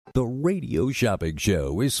The Radio Shopping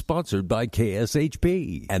Show is sponsored by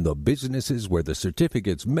KSHP and the businesses where the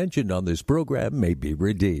certificates mentioned on this program may be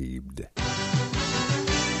redeemed.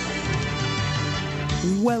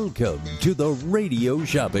 Welcome to the Radio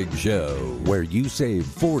Shopping Show, where you save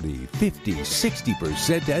 40, 50,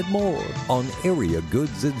 60% and more on area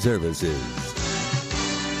goods and services.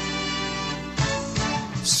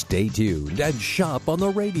 Stay tuned and shop on the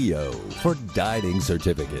radio for dining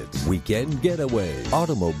certificates, weekend getaway,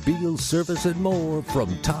 automobile service, and more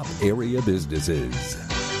from top area businesses.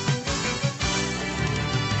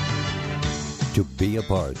 To be a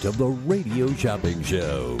part of the Radio Shopping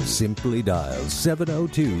Show, simply dial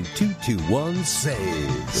 702-221-SAVE,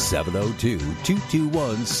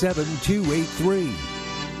 702-221-7283.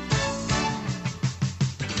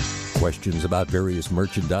 Questions about various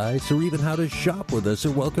merchandise or even how to shop with us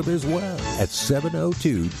are welcome as well at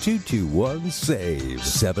 702-221-SAVE,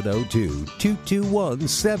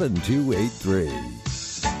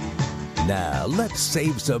 702-221-7283. Now, let's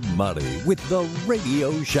save some money with the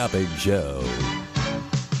Radio Shopping Show.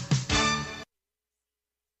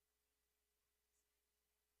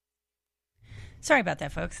 Sorry about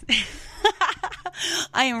that, folks.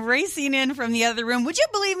 I am racing in from the other room. Would you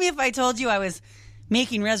believe me if I told you I was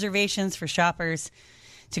making reservations for shoppers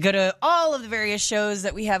to go to all of the various shows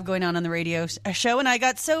that we have going on the radio show, and I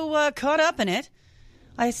got so caught up in it,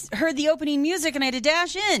 I heard the opening music and I had to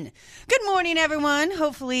dash in. Good morning, everyone.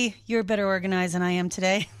 Hopefully you're better organized than I am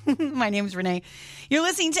today. My name is Renee. You're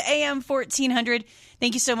listening to AM 1400.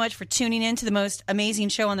 Thank you so much for tuning in to the most amazing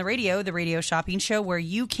show on the Radio Shopping Show, where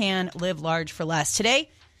you can live large for less. Today,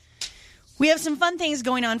 we have some fun things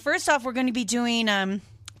going on. First off, we're going to be doing,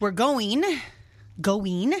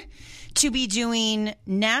 going to be doing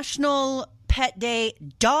National Pet Day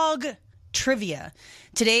Dog Trivia.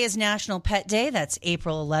 Today is National Pet Day. That's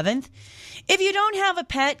April 11th. If you don't have a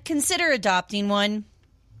pet, consider adopting one.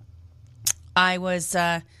 I was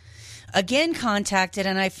again contacted,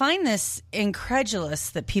 and I find this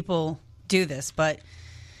incredulous that people do this, but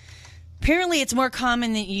apparently it's more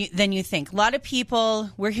common than you think. A lot of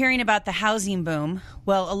people, we're hearing about the housing boom.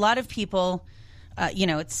 Well, a lot of people,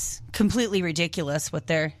 it's completely ridiculous what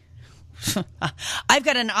they're... I've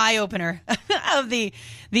got an eye-opener of the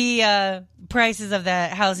prices of the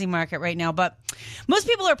housing market right now, but most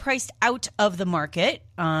people are priced out of the market.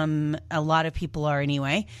 A lot of people are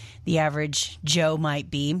anyway. The average Joe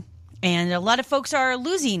might be. And a lot of folks are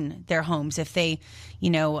losing their homes if they,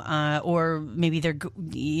 or maybe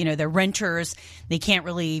they're renters. They can't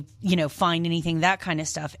really, find anything, that kind of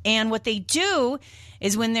stuff. And what they do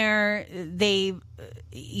is when they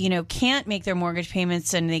can't make their mortgage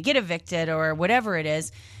payments and they get evicted or whatever it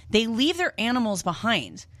is, they leave their animals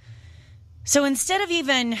behind. So instead of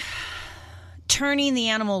even turning the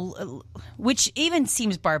animal, which even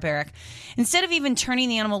seems barbaric, instead of even turning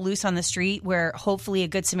the animal loose on the street where hopefully a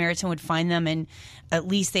good Samaritan would find them and at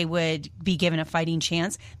least they would be given a fighting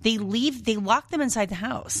chance, they lock them inside the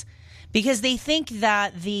house because they think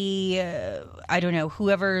that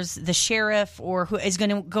whoever's the sheriff or who is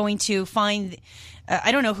going to find,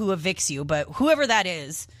 I don't know who evicts you, but whoever that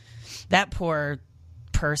is, that poor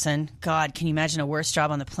person, God, can you imagine a worse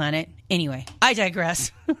job on the planet? Anyway, I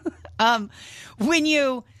digress. When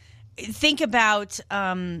you think about,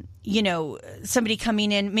 somebody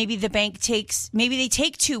coming in, maybe the bank maybe they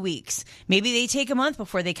take 2 weeks, maybe they take a month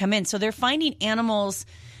before they come in. So they're finding animals.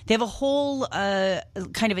 They have a whole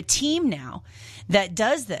kind of a team now that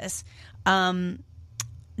does this,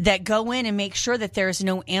 that go in and make sure that there's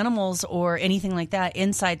no animals or anything like that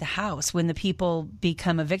inside the house when the people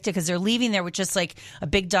become evicted, because they're leaving there with just like a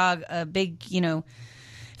big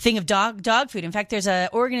thing of dog food. In fact, there's an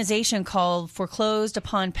organization called Foreclosed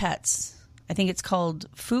Upon Pets. I think it's called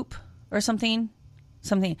FOOP or something.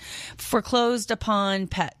 Foreclosed Upon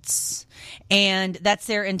Pets. And that's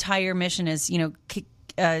their entire mission is,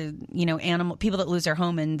 animal people that lose their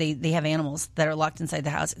home and they have animals that are locked inside the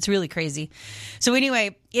house. It's really crazy. So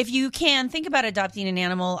anyway, if you can think about adopting an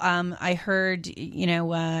animal, I heard,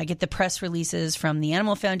 I get the press releases from the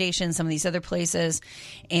Animal Foundation, some of these other places,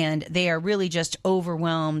 and they are really just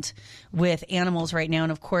overwhelmed with animals right now.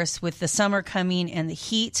 And of course, with the summer coming and the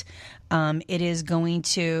heat, it is going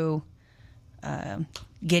to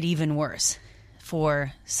get even worse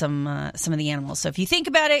for some of the animals. So if you think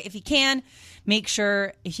about it, if you can, make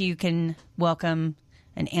sure if you can welcome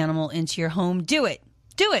an animal into your home, do it.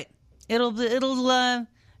 It'll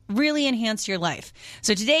really enhance your life.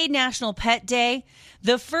 So today, National Pet Day.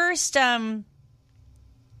 The first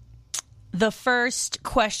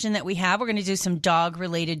question that we have, we're going to do some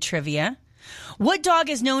dog-related trivia. What dog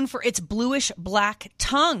is known for its bluish black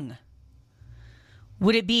tongue?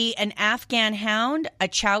 Would it be an Afghan hound, a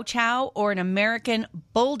chow chow, or an American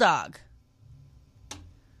bulldog?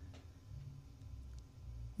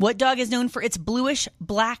 What dog is known for its bluish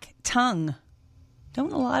black tongue?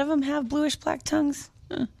 Don't a lot of them have bluish black tongues?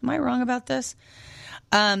 Am I wrong about this?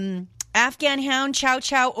 Afghan hound, chow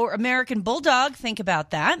chow, or American bulldog? Think about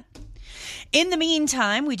that. In the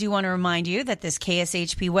meantime, we do want to remind you that this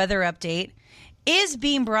KSHP weather update is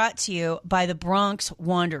being brought to you by the Bronx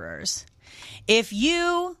Wanderers. If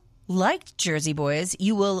you liked Jersey Boys,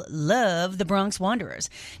 you will love the Bronx Wanderers.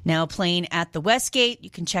 Now playing at the Westgate. You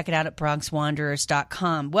can check it out at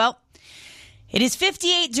bronxwanderers.com. Well, it is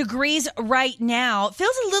 58 degrees right now. It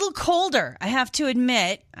feels a little colder, I have to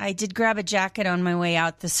admit. I did grab a jacket on my way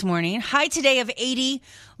out this morning. High today of 80,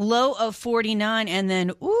 low of 49, and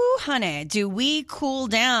then, ooh, honey, do we cool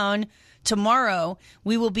down tomorrow?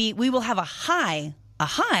 We will have a high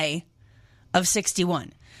of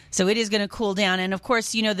 61. So it is going to cool down. And of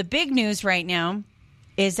course, you know, the big news right now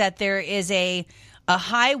is that there is a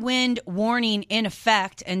high wind warning in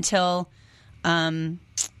effect until 3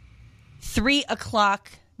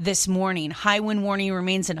 o'clock this morning. High wind warning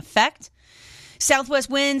remains in effect. Southwest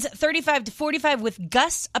winds 35 to 45 with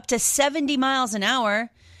gusts up to 70 miles an hour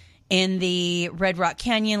in the Red Rock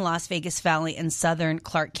Canyon, Las Vegas Valley, and southern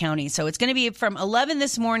Clark County. So it's going to be from 11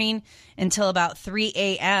 this morning until about 3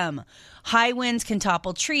 a.m. High winds can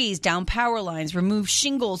topple trees, down power lines, remove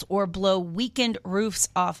shingles, or blow weakened roofs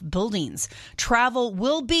off buildings. Travel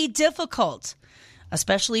will be difficult,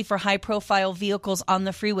 especially for high-profile vehicles on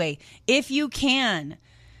the freeway. If you can,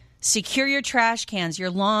 secure your trash cans,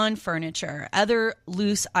 your lawn furniture, other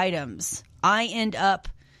loose items. I end up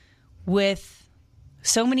with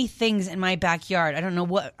so many things in my backyard. I don't know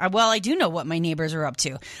what, well, I do know what my neighbors are up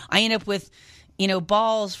to. I end up with, you know,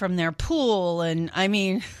 balls from their pool and, I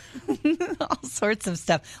mean, all sorts of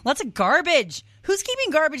stuff. Lots of garbage. Who's keeping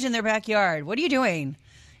garbage in their backyard? What are you doing?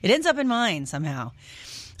 It ends up in mine somehow.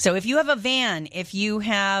 So if you have a van, if you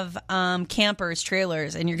have campers,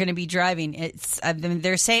 trailers, and you're going to be driving,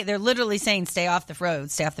 they're literally saying stay off the road,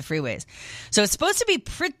 stay off the freeways. So it's supposed to be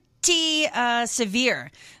pretty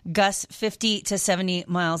severe, gusts 50 to 70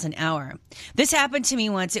 miles an hour. This happened to me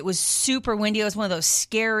once. It was super windy. It was one of those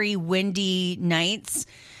scary, windy nights.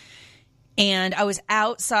 And I was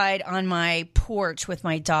outside on my porch with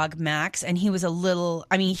my dog, Max, and he was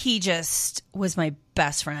he just was my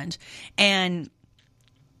best friend.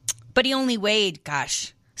 But he only weighed,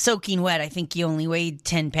 soaking wet, I think he only weighed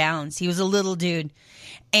 10 pounds. He was a little dude.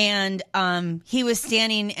 And he was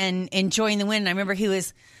standing and enjoying the wind. And I remember he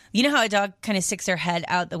was, you know how a dog kind of sticks their head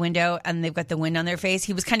out the window and they've got the wind on their face?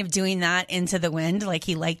 He was kind of doing that into the wind, like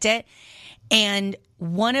he liked it. And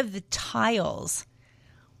one of the tiles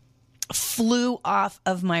flew off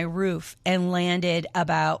of my roof and landed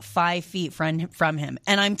about 5 feet from him.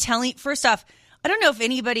 And I'm telling, first off, I don't know if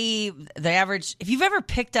anybody, if you've ever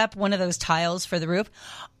picked up one of those tiles for the roof,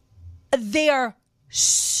 they are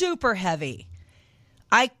super heavy.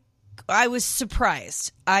 I was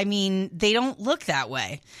surprised. I mean, they don't look that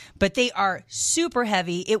way, but they are super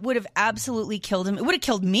heavy. It would have absolutely killed him. It would have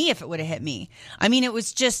killed me if it would have hit me. I mean, it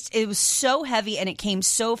was so heavy and it came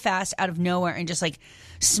so fast out of nowhere and just like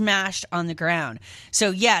smashed on the ground. So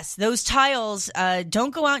yes, those tiles,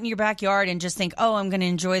 don't go out in your backyard and just think, oh, I'm going to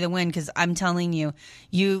enjoy the wind, because I'm telling you,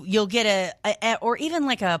 you'll get or even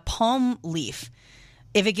like a palm leaf.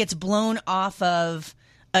 If it gets blown off of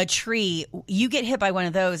a tree, you get hit by one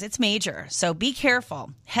of those, it's major. So be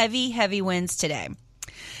careful. Heavy winds today.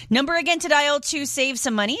 Number again to dial to save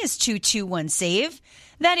some money is 221-SAVE.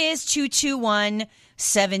 That is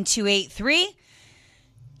 221-7283.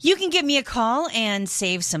 You can give me a call and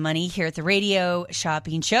save some money here at the Radio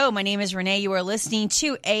Shopping Show. My name is Renee. You are listening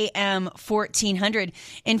to AM 1400.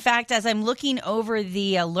 In fact, as I'm looking over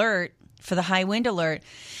the alert for the high wind alert,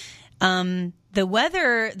 the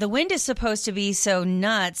wind is supposed to be so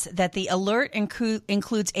nuts that the alert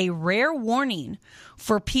includes a rare warning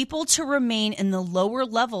for people to remain in the lower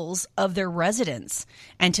levels of their residence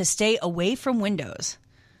and to stay away from windows.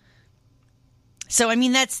 So, I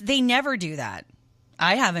mean, they never do that.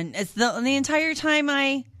 I haven't. It's the entire time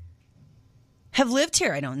I have lived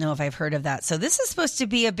here. I don't know if I've heard of that. So this is supposed to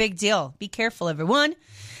be a big deal. Be careful, everyone.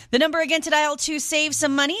 The number again to dial to save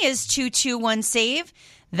some money is 221-SAVE.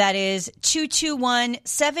 That is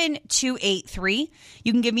 221-7283.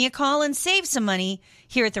 You can give me a call and save some money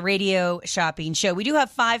here at the Radio Shopping Show. We do have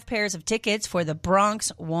 5 pairs of tickets for the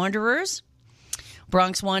Bronx Wanderers.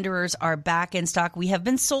 Bronx Wanderers are back in stock. We have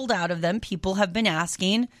been sold out of them. People have been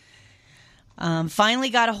asking. Finally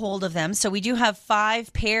got a hold of them. So we do have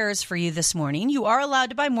 5 pairs for you this morning. You are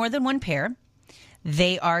allowed to buy more than one pair.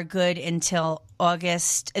 They are good until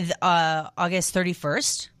August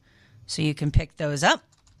 31st. So you can pick those up.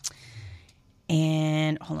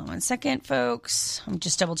 And hold on one second, folks. I'm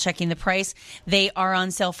just double checking the price. They are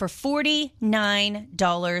on sale for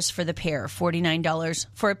 $49 for the pair. $49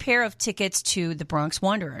 for a pair of tickets to the Bronx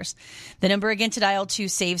Wanderers. The number again to dial to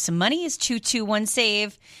save some money is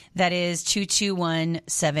 221-SAVE. That is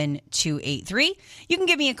 221-7283. You can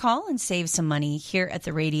give me a call and save some money here at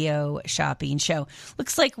the Radio Shopping Show.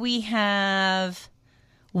 Looks like we have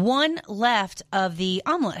one left of the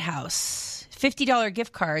Omelet House. $50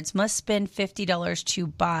 gift cards. Must spend $50 to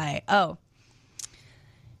buy. Oh.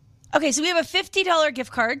 Okay, so we have a $50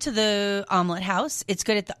 gift card to the Omelet House. It's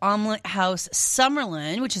good at the Omelet House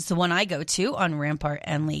Summerlin, which is the one I go to on Rampart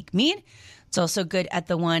and Lake Mead. It's also good at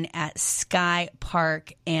the one at Sky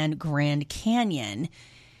Park and Grand Canyon.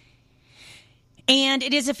 And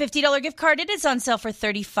it is a $50 gift card. It is on sale for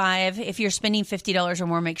 $35. If you're spending $50 or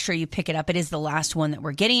more, make sure you pick it up. It is the last one that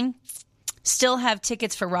we're getting. Still have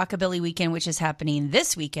tickets for Rockabilly Weekend, which is happening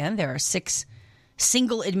this weekend. There are 6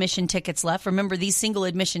 single admission tickets left. Remember, these single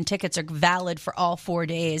admission tickets are valid for all 4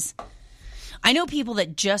 days. I know people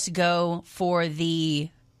that just go for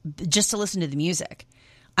just to listen to the music.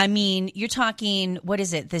 I mean, you're talking, what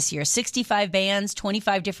is it this year? 65 bands,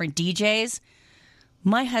 25 different DJs.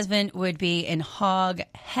 My husband would be in hog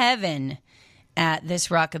heaven at this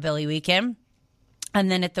Rockabilly Weekend. And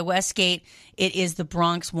then at the Westgate, it is the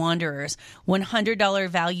Bronx Wanderers. $100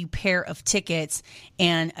 value pair of tickets.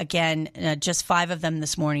 And again, just 5 of them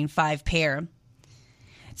this morning, 5 pair.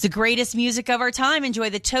 It's the greatest music of our time. Enjoy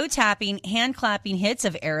the toe-tapping, hand-clapping hits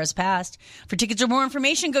of eras past. For tickets or more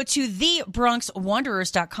information, go to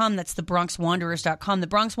thebronxwanderers.com. That's thebronxwanderers.com. The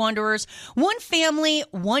Bronx Wanderers, one family,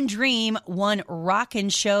 one dream, one rockin'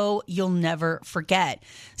 show you'll never forget.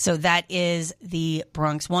 So that is the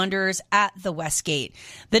Bronx Wanderers at the Westgate.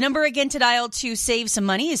 The number again to dial to save some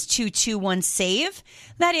money is 221-SAVE.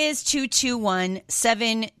 That is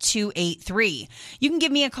 221-7283. You can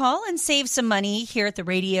give me a call and save some money here at the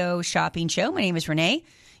Radio Shopping Show. My name is Renee.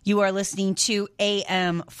 You are listening to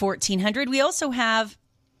AM 1400. We also have,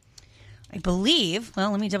 I believe,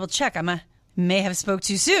 well, let me double check. May have spoke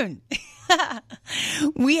too soon.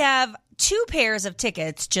 We have 2 pairs of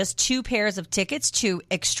tickets, just 2 pairs of tickets to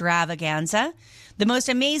Extravaganza, the most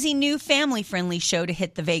amazing new family-friendly show to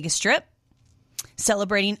hit the Vegas Strip.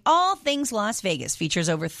 Celebrating all things Las Vegas, features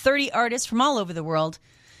over 30 artists from all over the world,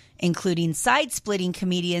 including side-splitting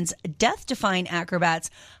comedians, death-defying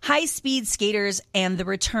acrobats, high-speed skaters, and the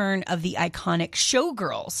return of the iconic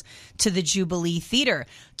Showgirls to the Jubilee Theater.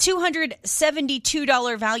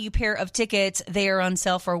 $272 value pair of tickets. They are on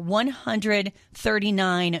sale for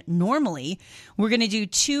 $139 normally. We're going to do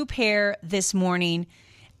 2 pair this morning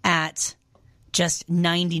at just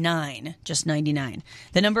 $99. Just $99.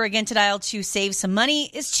 The number again to dial to save some money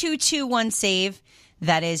is 221-SAVE.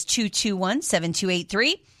 That is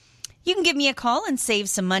 221-7283. You can give me a call and save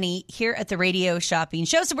some money here at the Radio Shopping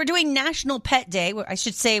Show. So we're doing National Pet Day. I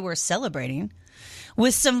should say we're celebrating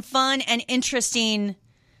with some fun and interesting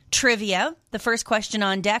trivia. The first question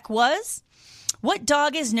on deck was, what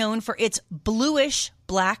dog is known for its bluish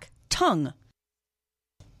black tongue?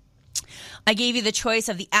 I gave you the choice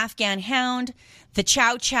of the Afghan Hound, the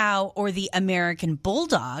Chow Chow, or the American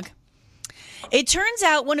Bulldog. It turns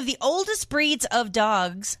out one of the oldest breeds of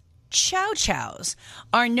dogs, Chow Chows,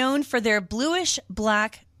 are known for their bluish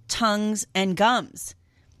black tongues and gums.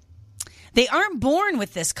 They aren't born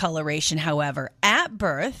with this coloration, however. At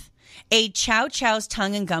birth, a Chow Chow's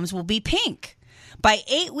tongue and gums will be pink. By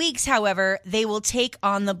 8 weeks, however, they will take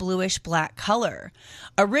on the bluish black color.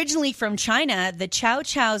 Originally from China, the Chow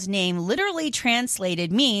Chow's name literally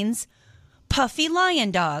translated means puffy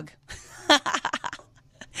lion dog.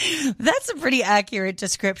 That's a pretty accurate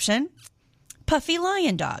description. Puffy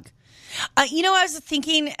lion dog. I was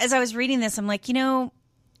thinking as I was reading this, I'm like,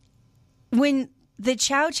 when the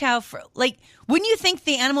Chow Chow, wouldn't you think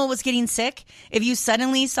the animal was getting sick if you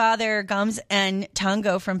suddenly saw their gums and tongue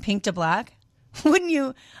go from pink to black? Wouldn't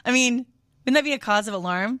you? I mean, wouldn't that be a cause of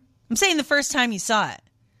alarm? I'm saying the first time you saw it.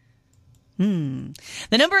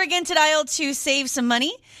 The number again to dial to save some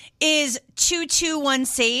money is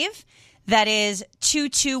 221-SAVE. That is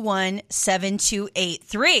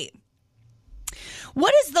 221-7283.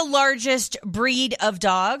 What is the largest breed of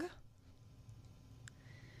dog?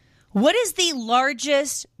 What is the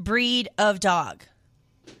largest breed of dog?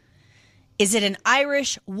 Is it an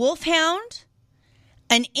Irish Wolfhound,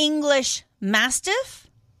 an English Mastiff,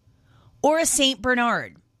 or a St.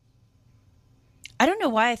 Bernard? I don't know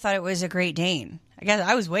why I thought it was a Great Dane. I guess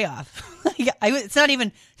I was way off. It's not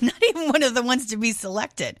even one of the ones to be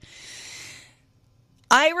selected.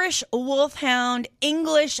 Irish Wolfhound,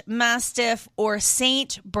 English Mastiff, or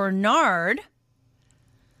Saint Bernard.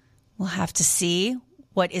 We'll have to see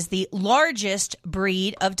what is the largest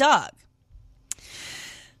breed of dog.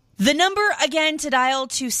 The number again to dial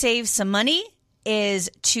to save some money is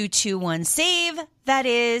 221-SAVE. That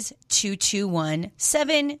is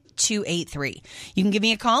 221-7283. You can give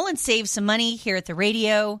me a call and save some money here at the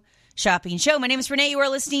Radio Shopping Show. My name is Renee. You are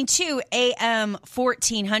listening to AM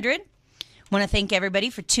 1400. Want to thank everybody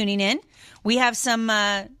for tuning in. We have some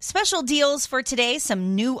special deals for today,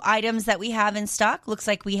 some new items that we have in stock. Looks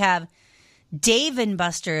like we have Dave &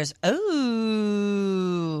 Buster's.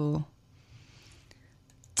 Oh,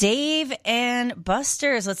 Dave &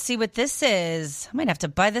 Buster's. Let's see what this is. I might have to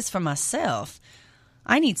buy this for myself.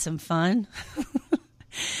 I need some fun.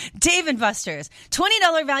 Dave & Buster's.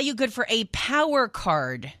 $20 value, good for a power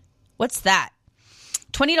card. What's that?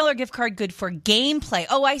 $20 gift card, good for gameplay.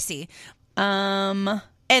 Oh, I see. And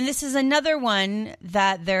this is another one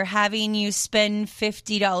that they're having you spend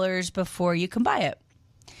 $50 before you can buy it.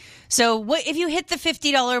 So what if you hit the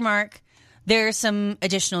 $50 mark, there's some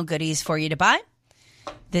additional goodies for you to buy.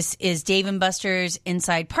 This is Dave & Buster's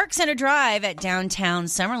inside Park Center Drive at downtown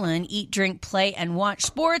Summerlin. Eat, drink, play, and watch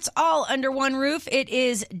sports all under one roof. It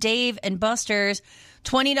is Dave & Buster's.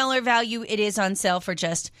 $20 value. It is on sale for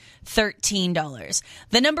just $13.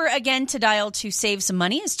 The number again to dial to save some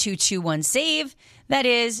money is 221-SAVE. That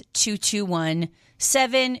is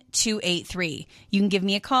 221-7283. You can give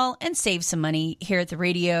me a call and save some money here at the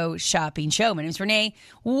Radio Shopping Show. My name is Renee.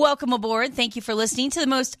 Welcome aboard. Thank you for listening to the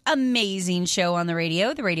most amazing show on the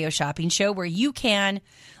Radio Shopping Show, where you can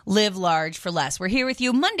live large for less. We're here with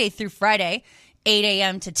you Monday through Friday, 8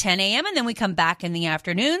 a.m. to 10 a.m., and then we come back in the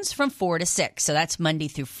afternoons from 4 to 6. So that's Monday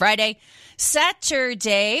through Friday.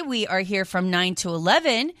 Saturday, we are here from 9 to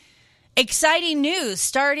 11. Exciting news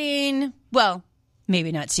starting, well,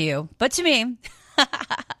 maybe not to you, but to me.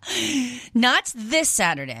 Not this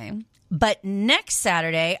Saturday, but next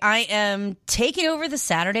Saturday, I am taking over the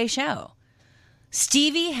Saturday show.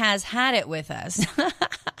 Stevie has had it with us.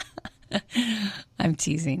 I'm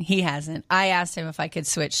teasing. He hasn't. I asked him if I could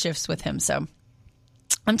switch shifts with him, so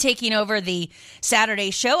I'm taking over the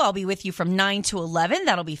Saturday show. I'll be with you from 9 to 11.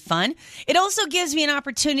 That'll be fun. It also gives me an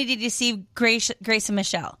opportunity to see Grace and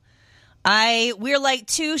Michelle. We're like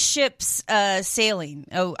two ships sailing.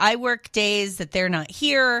 Oh, I work days that they're not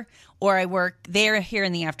here, or they're here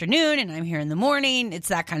in the afternoon and I'm here in the morning. It's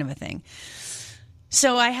that kind of a thing.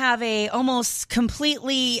 So I have a almost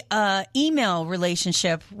completely email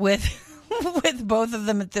relationship with with both of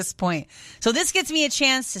them at this point. So this gets me a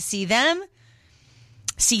chance to see them,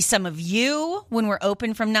 see some of you when we're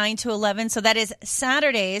open from 9 to 11. So that is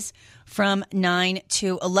Saturdays from 9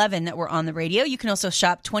 to 11 that we're on the radio. You can also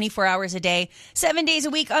shop 24 hours a day, 7 days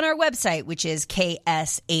a week on our website, which is kshp.com.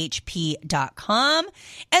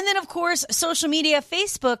 And then, of course, social media,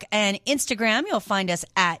 Facebook and Instagram. You'll find us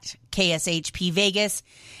at KSHP Vegas.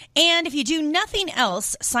 And if you do nothing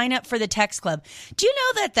else, sign up for the text club. Do you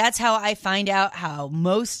know that that's how I find out how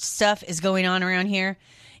most stuff is going on around here?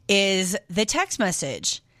 Is the text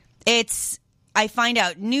message. I find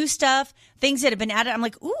out new stuff, things that have been added. I'm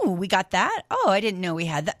like, ooh, we got that? Oh, I didn't know we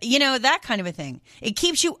had that. You know, that kind of a thing. It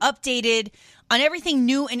keeps you updated on everything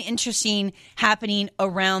new and interesting happening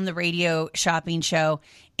around the Radio Shopping Show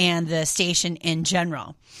and the station in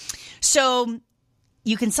general. So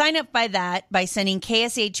you can sign up by sending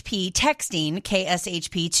KSHP, texting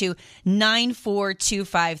KSHP to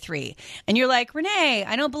 94253. And you're like, Renee,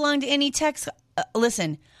 I don't belong to any text.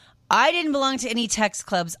 Listen, I didn't belong to any text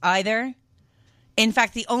clubs either. In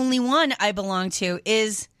fact, the only one I belong to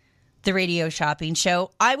is the Radio Shopping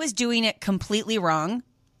Show. I was doing it completely wrong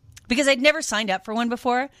because I'd never signed up for one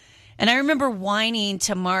before. And I remember whining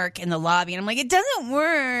to Mark in the lobby, and I'm like, it doesn't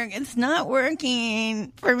work. It's not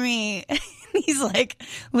working for me. And he's like,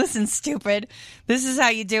 listen, stupid. This is how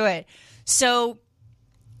you do it. So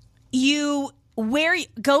you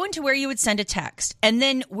go into where you would send a text, and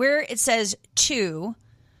then where it says to,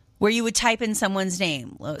 where you would type in someone's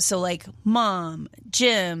name. So like Mom,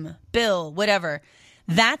 Jim, Bill, whatever.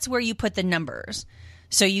 That's where you put the numbers.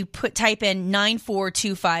 So you type in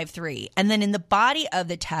 94253. And then in the body of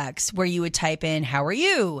the text where you would type in, how are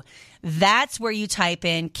you? That's where you type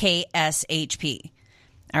in KSHP.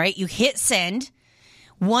 All right. You hit send.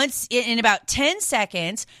 Once in about 10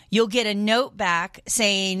 seconds, you'll get a note back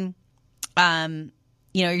saying,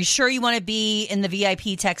 you're sure you want to be in the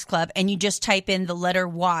VIP text club, and you just type in the letter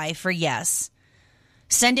Y for yes.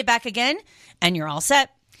 Send it back again, and you're all set.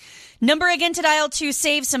 Number again to dial to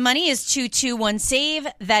save some money is 221-SAVE.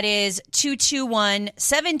 That is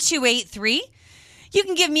 221-7283. You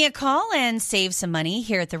can give me a call and save some money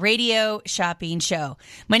here at the Radio Shopping Show.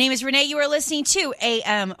 My name is Renee. You are listening to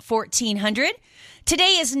AM 1400.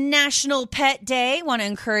 Today is National Pet Day. Want to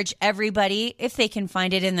encourage everybody, if they can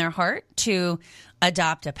find it in their heart, to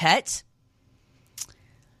adopt a pet.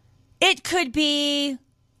 It could be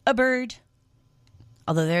a bird,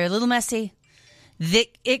 although they're a little messy.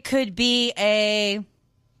 It could be I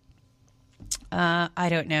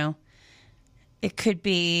don't know. It could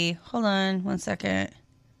be, hold on one second.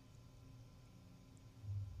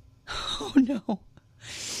 Oh, no.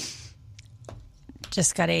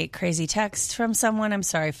 Just got a crazy text from someone. I'm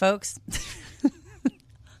sorry, folks.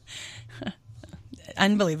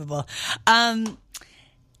 Unbelievable.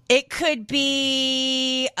 It could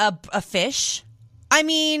be a fish. I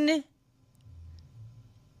mean,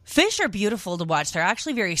 fish are beautiful to watch. They're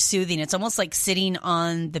actually very soothing. It's almost like sitting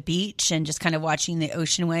on the beach and just kind of watching the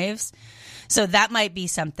ocean waves. So that might be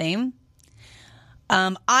something.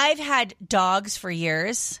 I've had dogs for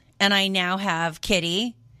years, and I now have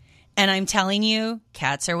Kitty. And I'm telling you,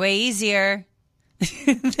 cats are way easier.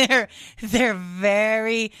 they're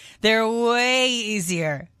way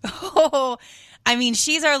easier. Oh, I mean,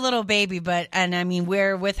 she's our little baby,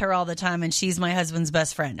 we're with her all the time, and she's my husband's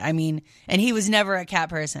best friend. I mean, and he was never a cat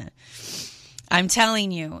person. I'm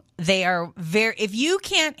telling you, they are if you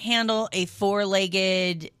can't handle a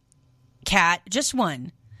 4-legged cat, just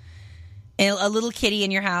one, a little kitty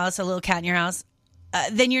in your house, a little cat in your house,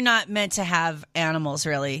 then you're not meant to have animals,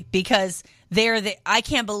 really, because I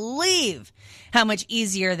can't believe how much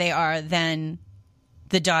easier they are than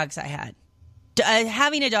the dogs I had.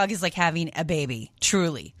 Having a dog is like having a baby,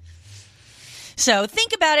 truly. So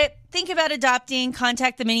think about it. Think about adopting.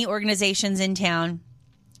 Contact the many organizations in town.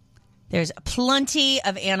 There's plenty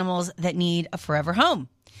of animals that need a forever home.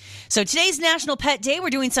 So today's National Pet Day. We're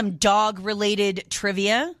doing some dog-related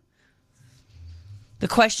trivia. The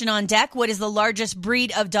question on deck, what is the largest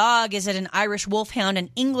breed of dog? Is it an Irish Wolfhound, an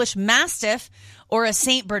English Mastiff, or a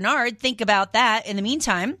St. Bernard? Think about that. In the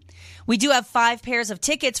meantime, we do have 5 pairs of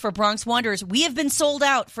tickets for Bronx Wanderers. We have been sold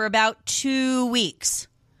out for about 2 weeks.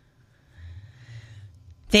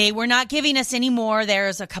 They were not giving us any more.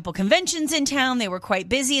 There's a couple conventions in town. They were quite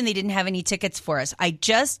busy, and they didn't have any tickets for us. I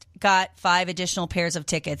just got 5 additional pairs of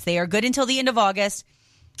tickets. They are good until the end of August.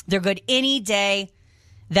 They're good any day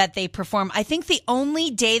that they perform. I think the only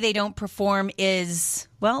day they don't perform is,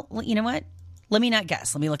 well, you know what? Let me not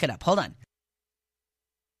guess. Let me look it up. Hold on.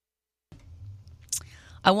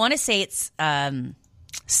 I want to say it's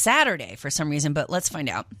Saturday for some reason, but let's find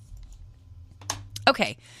out.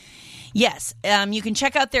 Okay. Yes, you can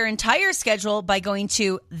check out their entire schedule by going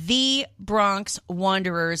to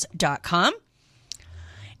thebronxwanderers.com.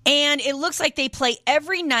 And it looks like they play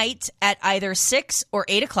every night at either 6 or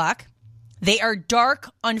 8 o'clock. They are dark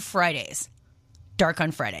on Fridays. Dark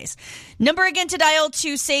on Fridays. Number again to dial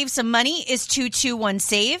to save some money is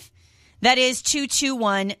 221-SAVE. That is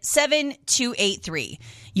 221-7283.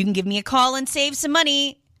 You can give me a call and save some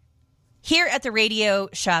money here at the Radio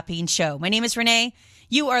Shopping Show. My name is Renee.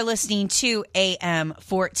 You are listening to AM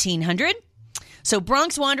 1400. So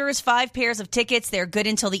Bronx Wanderers, 5 pairs of tickets. They're good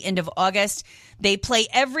until the end of August. They play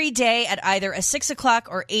every day at either a 6 o'clock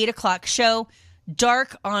or 8 o'clock show,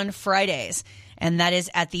 dark on Fridays. And that is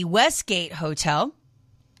at the Westgate Hotel.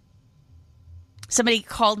 Somebody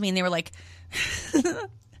called me and they were like,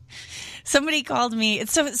 somebody called me.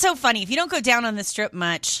 It's so funny. If you don't go down on the Strip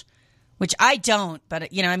much, which I don't,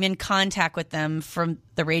 but, you know, I'm in contact with them from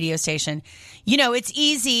the radio station. You know, it's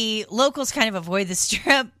easy. Locals kind of avoid the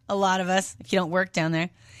Strip, a lot of us, if you don't work down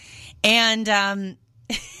there. And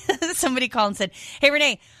somebody called and said, hey,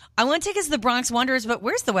 Renee, I want tickets to the Bronx Wanderers, but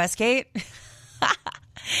where's the Westgate?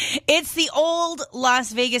 It's the old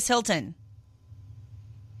Las Vegas Hilton.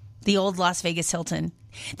 The old Las Vegas Hilton.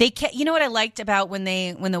 You know what I liked about when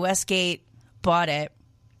the Westgate bought it?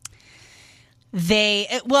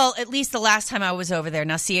 At least the last time I was over there.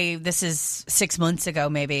 Now, see, this is 6 months ago,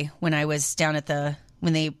 maybe, when I was down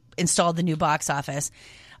when they installed the new box office.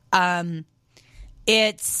 They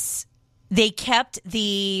kept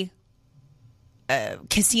the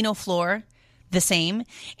casino floor the same.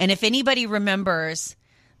 And if anybody remembers,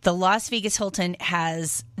 the Las Vegas Hilton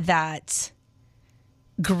has that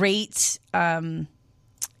great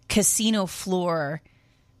casino floor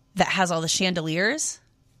that has all the chandeliers,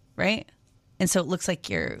 right? And so it looks like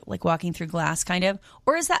you're like walking through glass, kind of.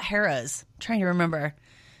 Or is that Harrah's? I'm trying to remember.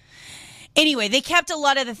 Anyway, they kept a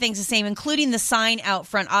lot of the things the same, including the sign out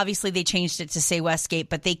front. Obviously, they changed it to say Westgate,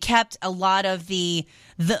 but they kept a lot of the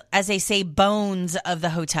as they say, bones of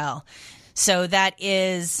the hotel. So that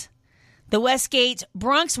is The Westgate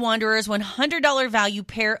Bronx Wanderers $100 value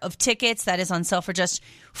pair of tickets. That is on sale for just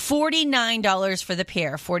 $49 for the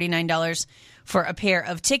pair. $49 for a pair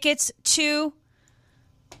of tickets to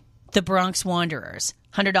the Bronx Wanderers.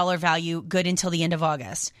 $100 value, good until the end of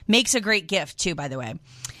August. Makes a great gift, too, by the way.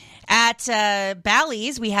 At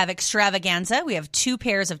Bally's, we have Extravaganza. We have 2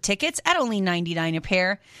 pairs of tickets at only $99 a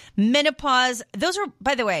pair. Menopause. Those are,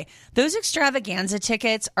 by the way, those Extravaganza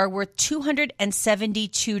tickets are worth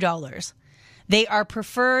 $272. They are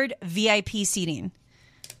preferred VIP seating.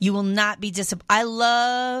 You will not be disappointed. I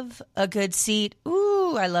love a good seat.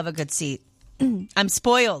 Ooh, I love a good seat. I'm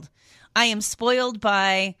spoiled. I am spoiled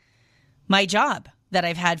by my job that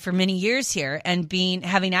I've had for many years here and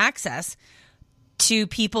having access to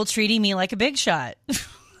people treating me like a big shot.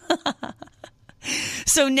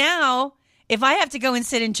 So now, if I have to go and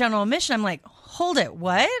sit in general admission, I'm like, hold it,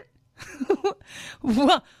 what?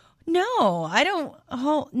 Well, no, I don't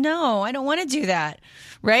want to do that,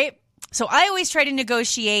 right? So I always try to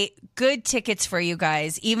negotiate good tickets for you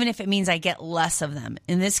guys, even if it means I get less of them.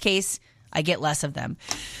 In this case, I get less of them.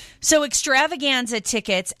 So Extravaganza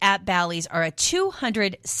tickets at Bally's are a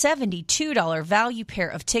 $272 value pair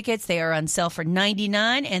of tickets. They are on sale for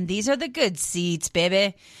 $99, and these are the good seats,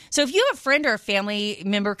 baby. So if you have a friend or a family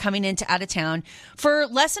member coming into out of town, for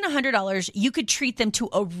less than $100, you could treat them to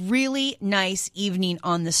a really nice evening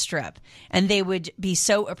on the Strip, and they would be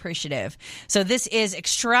so appreciative. So this is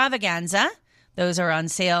Extravaganza. Those are on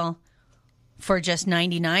sale for just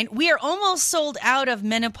 $99. We are almost sold out of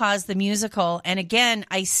Menopause the Musical. And again,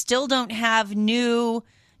 I still don't have new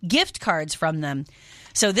gift cards from them.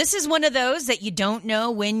 So this is one of those that you don't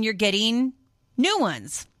know when you're getting new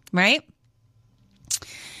ones, right?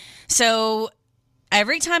 So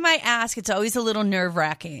every time I ask, it's always a little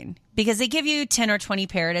nerve-wracking because they give you 10 or 20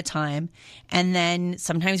 pair at a time. And then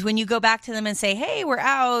sometimes when you go back to them and say, hey, we're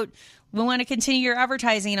out, we want to continue your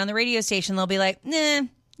advertising on the radio station, they'll be like, nah,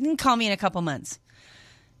 you can call me in a couple months.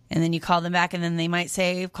 And then you call them back and then they might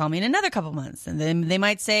say, call me in another couple months. And then they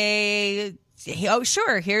might say, oh,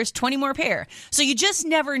 sure, here's 20 more pair. So you just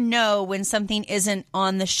never know when something isn't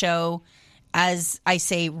on the show, as I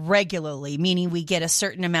say, regularly, meaning we get a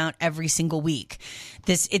certain amount every single week.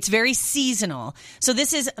 It's very seasonal. So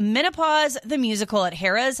this is Menopause the Musical at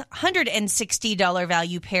Harrah's, $160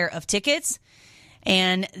 value pair of tickets.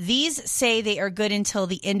 And these say they are good until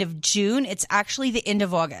the end of June. It's actually the end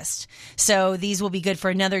of August. So these will be good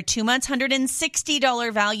for another 2 months.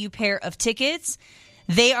 $160 value pair of tickets.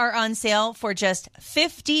 They are on sale for just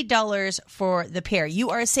 $50 for the pair.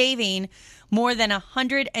 You are saving more than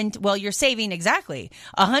you're saving exactly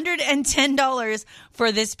 $110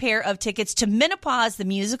 for this pair of tickets to Menopause the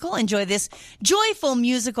Musical. Enjoy this joyful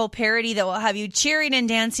musical parody that will have you cheering and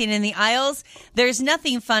dancing in the aisles. There's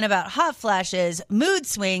nothing fun about hot flashes, mood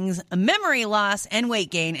swings, memory loss, and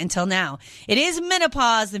weight gain until now. It is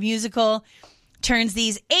Menopause the Musical. Turns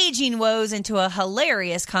these aging woes into a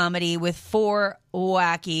hilarious comedy with 4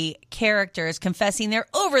 wacky characters confessing their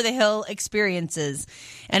over-the-hill experiences.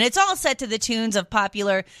 And it's all set to the tunes of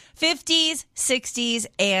popular 50s, 60s,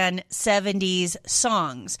 and 70s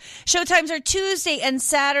songs. Showtimes are Tuesday and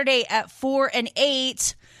Saturday at 4 and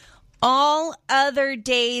 8. All other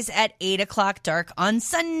days at 8 o'clock dark on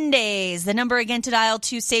Sundays. The number again to dial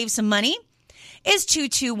to save some money is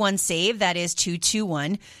 221-SAVE. That is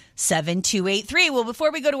 221-7283. Well,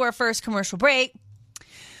 before we go to our first commercial break,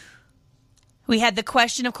 we had the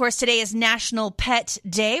question, of course, today is National Pet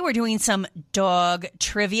Day. We're doing some dog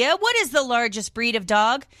trivia. What is the largest breed of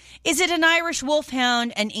dog? Is it an Irish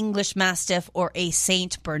Wolfhound, an English Mastiff, or a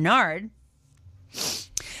Saint Bernard?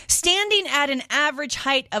 Standing at an average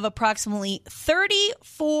height of approximately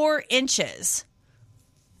 34 inches.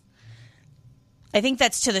 I think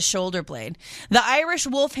that's to the shoulder blade. The Irish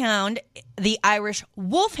Wolfhound,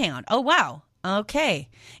 oh wow, okay,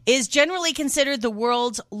 is generally considered the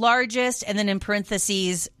world's largest, and then in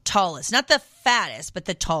parentheses, tallest. Not the fattest, but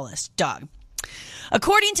the tallest dog.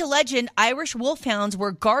 According to legend, Irish Wolfhounds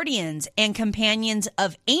were guardians and companions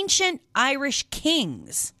of ancient Irish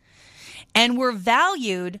kings and were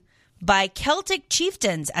valued by Celtic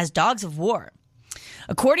chieftains as dogs of war.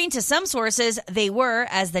 According to some sources, they were,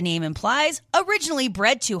 as the name implies, originally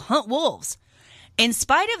bred to hunt wolves. In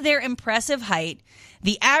spite of their impressive height,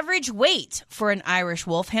 the average weight for an Irish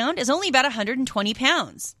Wolfhound is only about 120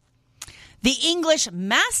 pounds. The English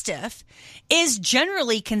Mastiff is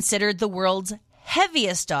generally considered the world's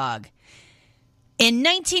heaviest dog. In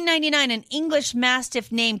 1999, an English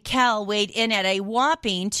Mastiff named Kel weighed in at a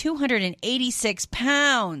whopping 286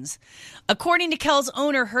 pounds. According to Kel's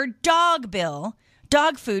owner, her dog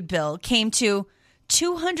food bill came to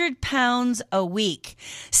 200 pounds a week.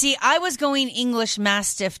 See, I was going English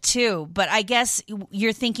Mastiff too, but I guess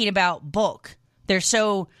you're thinking about bulk. They're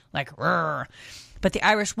so like, rrr. But the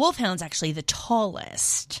Irish Wolfhound's actually the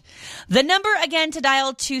tallest. The number again to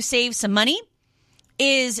dial to save some money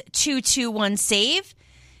is 221-SAVE.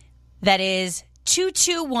 That is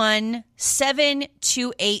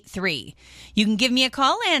 221-7283. You can give me a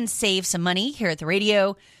call and save some money here at the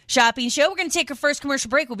Radio Shopping Show. We're going to take our first commercial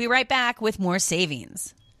break. We'll be right back with more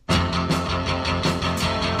savings.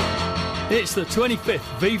 It's the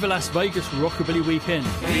 25th Viva Las Vegas Rockabilly Weekend.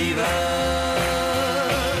 Viva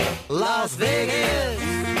Las Vegas!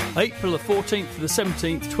 April the 14th to the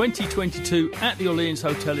 17th, 2022 at the Orleans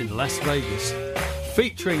Hotel in Las Vegas.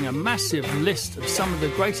 Featuring a massive list of some of the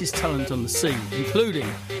greatest talent on the scene, including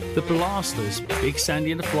the Blasters, Big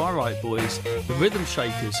Sandy and the Fly Right Boys, the Rhythm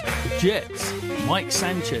Shakers, the Jets, Mike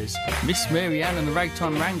Sanchez, Miss Mary Ann and the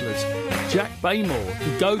Ragtime Wranglers, Jack Baymore,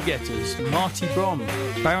 the Go-Getters, Marty Brom,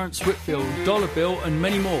 Barrett Whitfield, Dollar Bill and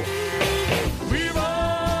many more.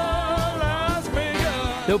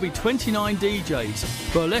 There'll be 29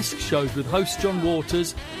 DJs, burlesque shows with host John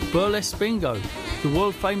Waters, burlesque bingo, the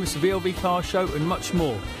world-famous VLV car show and much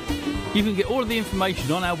more. You can get all of the information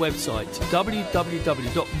on our website,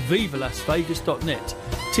 www.vivalasvegas.net.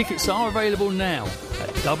 Tickets are available now at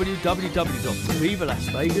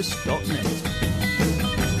www.vivalasvegas.net.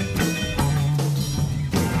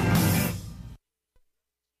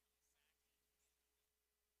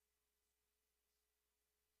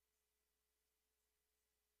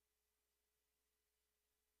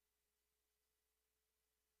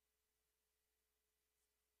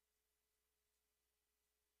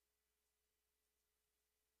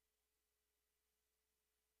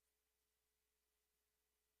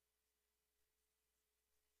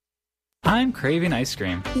 I'm craving ice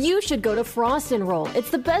cream. You should go to Frost & Roll.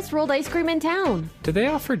 It's the best rolled ice cream in town. Do they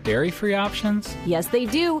offer dairy-free options? Yes, they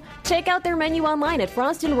do. Check out their menu online at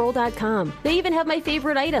frostandroll.com. They even have my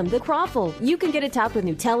favorite item, the Croffle. You can get it topped with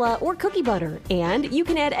Nutella or cookie butter. And you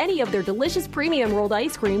can add any of their delicious premium rolled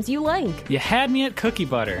ice creams you like. You had me at cookie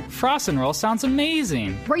butter. Frost & Roll sounds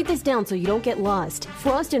amazing. Write this down so you don't get lost.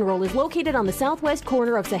 Frost & Roll is located on the southwest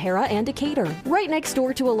corner of Sahara and Decatur, right next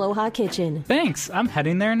door to Aloha Kitchen. Thanks. I'm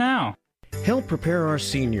heading there now. Help prepare our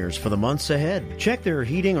seniors for the months ahead. Check their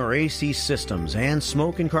heating or AC systems and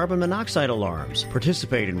smoke and carbon monoxide alarms.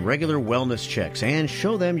 Participate in regular wellness checks and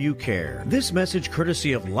show them you care. This message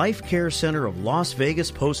courtesy of Life Care Center of Las Vegas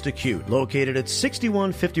Post-Acute, located at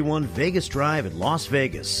 6151 Vegas Drive in Las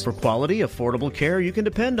Vegas. For quality, affordable care you can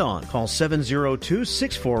depend on. Call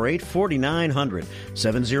 702-648-4900.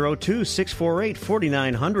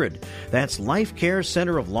 702-648-4900. That's Life Care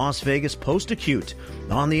Center of Las Vegas Post-Acute.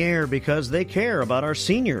 On the air because they care about our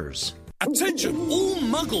seniors. Attention, all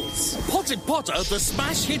muggles! Potted Potter, the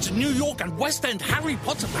smash hit New York and West End Harry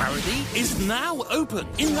Potter parody, is now open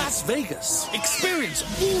in Las Vegas. Experience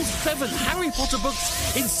all 7 Harry Potter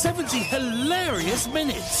books in 70 hilarious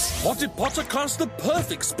minutes. Potted Potter cast the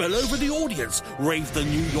perfect spell over the audience, raved the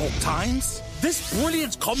New York Times. This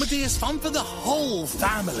brilliant comedy is fun for the whole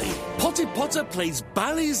family. Potted Potter plays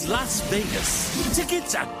Bally's Las Vegas.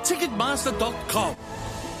 Tickets at Ticketmaster.com.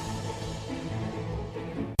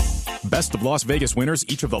 Best of Las Vegas winners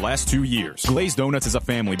each of the last 2 years. Glazed Donuts is a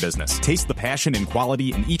family business. Taste the passion and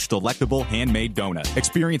quality in each delectable handmade donut.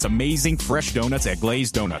 Experience amazing fresh donuts at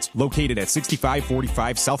Glazed Donuts, located at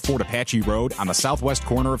 6545 South Fort Apache Road on the southwest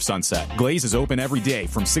corner of Sunset. Glaze is open every day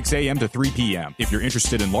from 6 a.m. to 3 p.m. If you're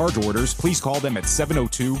interested in large orders, please call them at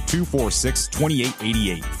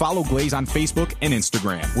 702-246-2888. Follow Glaze on Facebook and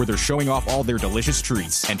Instagram, where they're showing off all their delicious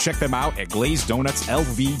treats. And check them out at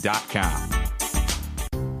glazedonutslv.com.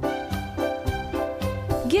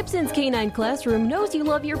 Gibson's Canine Classroom knows you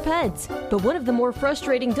love your pets, but one of the more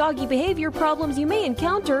frustrating doggy behavior problems you may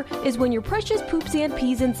encounter is when your precious poops and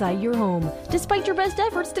pees inside your home, despite your best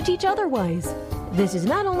efforts to teach otherwise. This is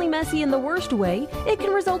not only messy in the worst way, it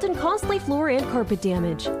can result in costly floor and carpet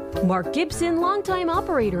damage. Mark Gibson, longtime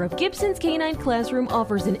operator of Gibson's Canine Classroom,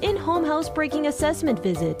 offers an in-home housebreaking assessment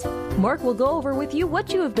visit. Mark will go over with you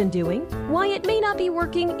what you have been doing, why it may not be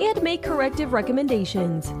working, and make corrective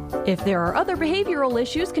recommendations. If there are other behavioral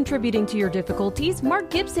issues contributing to your difficulties, Mark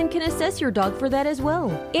Gibson can assess your dog for that as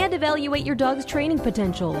well, and evaluate your dog's training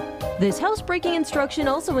potential. This housebreaking instruction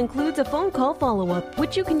also includes a phone call follow-up,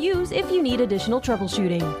 which you can use if you need additional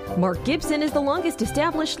troubleshooting. Mark Gibson is the longest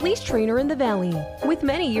established leash trainer in the Valley, with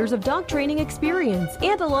many years of dog training experience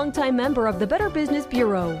and a longtime member of the Better Business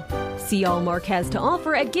Bureau. See all Mark has to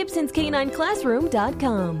offer at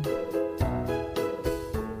Gibson'sCanineClassroom.com.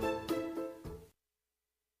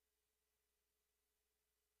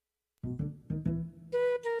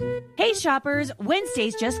 Hey shoppers,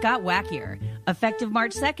 Wednesdays just got wackier. Effective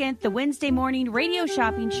March 2nd, the Wednesday morning radio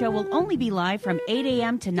shopping show will only be live from 8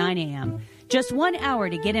 a.m. to 9 a.m. Just 1 hour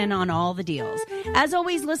to get in on all the deals. As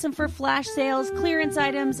always, listen for flash sales, clearance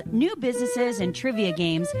items, new businesses, and trivia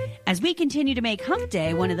games as we continue to make Hump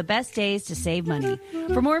Day one of the best days to save money.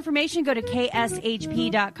 For more information, go to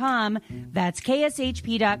kshp.com. That's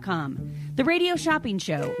kshp.com. The radio shopping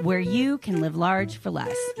show where you can live large for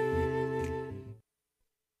less.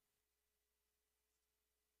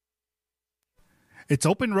 It's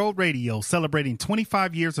Open Road Radio, celebrating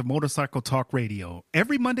 25 years of motorcycle talk radio.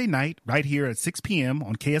 Every Monday night, right here at 6 p.m.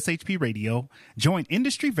 on KSHP Radio, join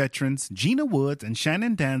industry veterans Gina Woods and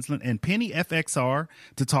Shannon Danslin and Penny FXR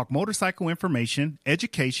to talk motorcycle information,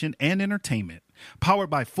 education, and entertainment. Powered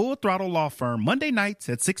by Full Throttle Law Firm, Monday nights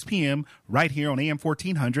at 6 p.m. right here on AM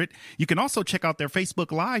 1400. You can also check out their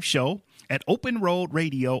Facebook Live show at Open Road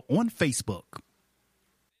Radio on Facebook.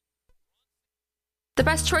 The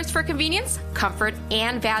best choice for convenience, comfort,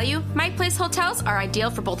 and value, My Place hotels are ideal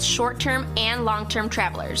for both short-term and long-term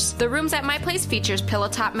travelers. The rooms at My Place features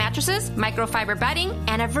pillow-top mattresses, microfiber bedding,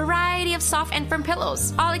 and a variety of soft and firm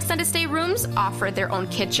pillows. All extended stay rooms offer their own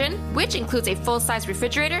kitchen, which includes a full-size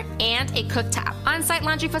refrigerator and a cooktop. On-site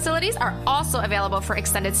laundry facilities are also available for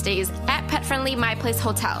extended stays at pet-friendly My Place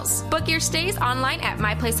hotels. Book your stays online at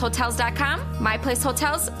myplacehotels.com. My Place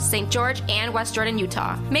Hotels, St. George and West Jordan,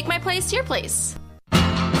 Utah. Make My Place your place.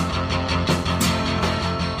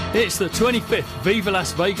 It's the 25th Viva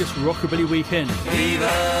Las Vegas Rockabilly Weekend.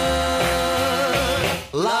 Viva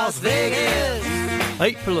Las Vegas!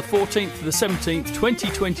 April the 14th to the 17th,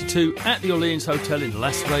 2022 at the Orleans Hotel in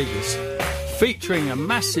Las Vegas. Featuring a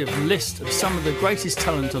massive list of some of the greatest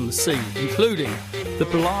talent on the scene, including the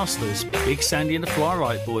Blasters, Big Sandy and the Fly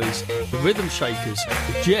Right Boys, the Rhythm Shakers,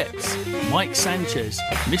 the Jets, Mike Sanchez,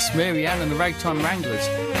 Miss Mary Ann and the Ragtime Wranglers,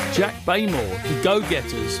 Jack Baymore, the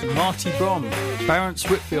Go-Getters, Marty Brom, Barrence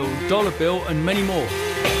Whitfield, Dollar Bill and many more.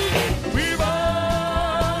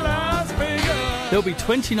 There'll be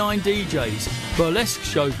 29 DJs, burlesque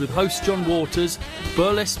shows with host John Waters,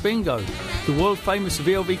 Burlesque Bingo, the world-famous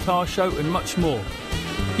VLV car show and much more.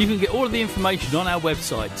 You can get all of the information on our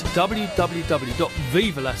website,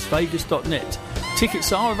 www.vivalasvegas.net.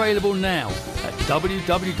 Tickets are available now at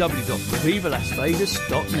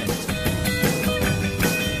www.vivalasvegas.net.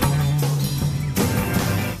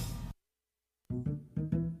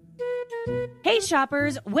 Hey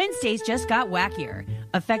shoppers, Wednesdays just got wackier.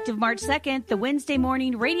 Effective March 2nd, the Wednesday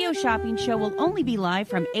morning radio shopping show will only be live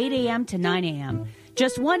from 8 a.m. to 9 a.m.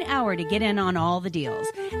 Just 1 hour to get in on all the deals.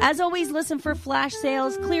 As always, listen for flash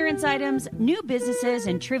sales, clearance items, new businesses,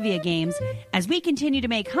 and trivia games as we continue to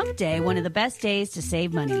make Hump Day one of the best days to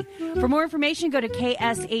save money. For more information, go to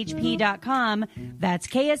kshp.com. That's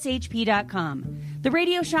kshp.com. The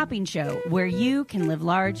radio shopping show where you can live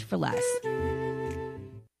large for less.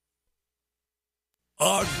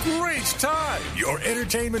 A great time! Your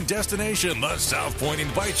entertainment destination, the South Point,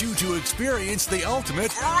 invites you to experience the ultimate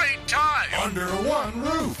great time under one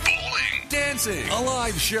roof. Bowling, dancing, a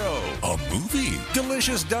live show, a movie,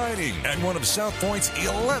 delicious dining, and one of South Point's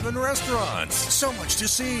 11 restaurants. So much to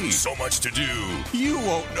see, so much to do. You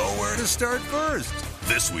won't know where to start first.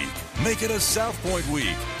 This week, make it a South Point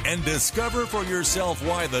week and discover for yourself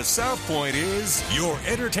why the South Point is your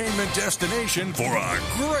entertainment destination for a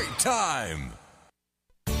great time.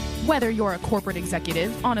 Whether you're a corporate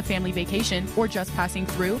executive, on a family vacation, or just passing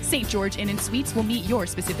through, St. George Inn & Suites will meet your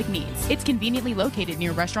specific needs. It's conveniently located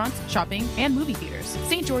near restaurants, shopping, and movie theaters.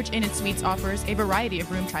 St. George Inn & Suites offers a variety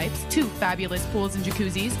of room types, 2 fabulous pools and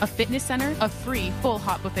jacuzzis, a fitness center, a free full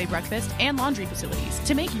hot buffet breakfast, and laundry facilities.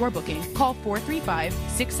 To make your booking, call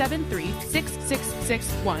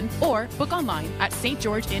 435-673-6661 or book online at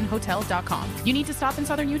stgeorgeinnhotel.com. You need to stop in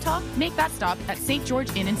Southern Utah? Make that stop at St.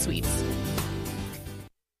 George Inn & Suites.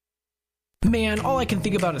 Man, all I can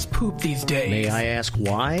think about is poop these days. May I ask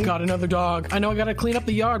why? Got another dog. I know I gotta clean up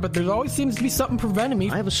the yard, but there always seems to be something preventing me.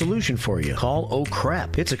 I have a solution for you. Call Oh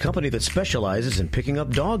Crap. It's a company that specializes in picking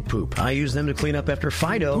up dog poop. I use them to clean up after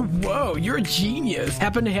Fido. Whoa, you're a genius.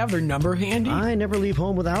 Happen to have their number handy? I never leave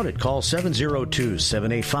home without it. Call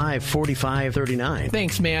 702-785-4539.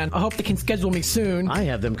 Thanks, man. I hope they can schedule me soon. I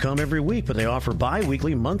have them come every week, but they offer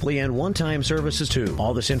bi-weekly, monthly, and one-time services too.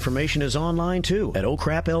 All this information is online too at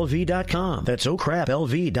ocraplv.com. OCrablv.com. That's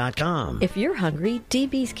OCrablv.com. If you're hungry,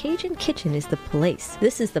 DB's Cajun Kitchen is the place.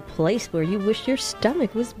 This is the place where you wish your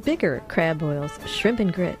stomach was bigger. Crab boils, shrimp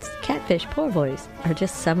and grits, catfish po' boys are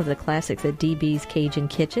just some of the classics at DB's Cajun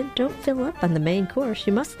Kitchen. Don't fill up on the main course.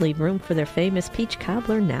 You must leave room for their famous peach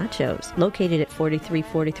cobbler nachos. Located at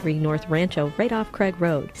 4343 North Rancho, right off Craig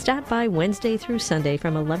Road. Stop by Wednesday through Sunday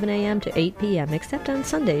from 11 a.m. to 8 p.m., except on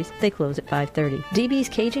Sundays, they close at 5:30. DB's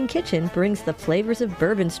Cajun Kitchen brings the flavors of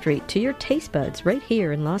Bourbon Street to your taste buds right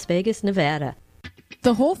here in Las Vegas, Nevada.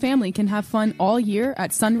 The whole family can have fun all year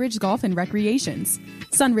at Sunridge Golf and Recreations.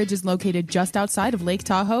 Sunridge is located just outside of Lake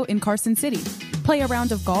Tahoe in Carson City. Play a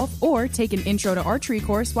round of golf or take an intro to archery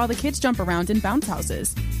course while the kids jump around in bounce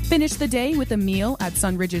houses. Finish the day with a meal at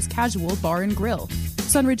Sunridge's Casual Bar and Grill.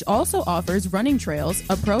 Sunridge also offers running trails,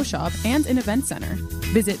 a pro shop, and an event center.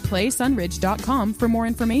 Visit playsunridge.com for more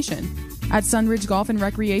information. At Sunridge Golf and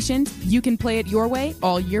Recreation, you can play it your way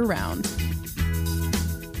all year round.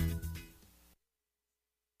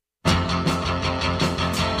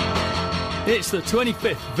 It's the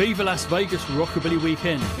 25th Viva Las Vegas Rockabilly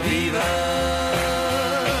Weekend. Viva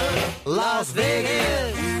Las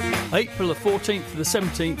Vegas! April the 14th to the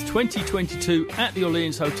 17th, 2022 at the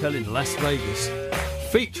Orleans Hotel in Las Vegas.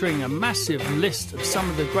 Featuring a massive list of some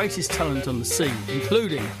of the greatest talent on the scene,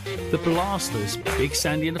 including the Blasters, Big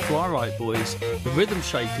Sandy and the Fly Right Boys, the Rhythm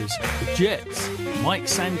Shakers, the Jets, Mike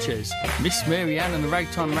Sanchez, Miss Mary Ann and the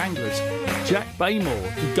Ragtime Wranglers, Jack Baymore,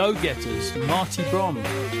 the Go-Getters, Marty Brom,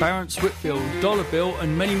 Barrett Whitfield, Dollar Bill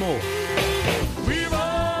and many more.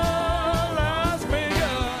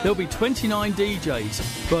 There'll be 29 DJs,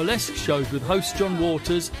 burlesque shows with host John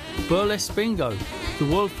Waters, burlesque bingo, the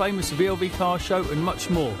world famous VLV car show and much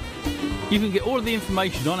more. You can get all of the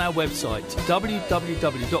information on our website,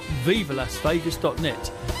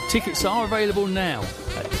 www.vivalasvegas.net. Tickets are available now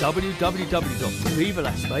at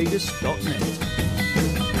www.vivalasvegas.net.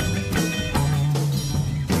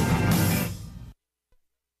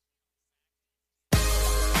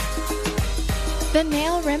 The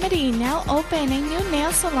Nail Remedy, now open, a new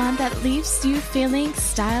nail salon that leaves you feeling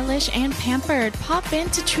stylish and pampered. Pop in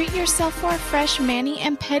to treat yourself for a fresh mani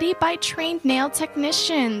and pedi by trained nail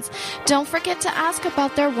technicians. Don't forget to ask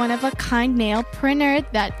about their one-of-a-kind nail printer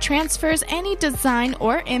that transfers any design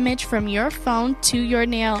or image from your phone to your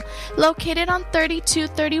nail. Located on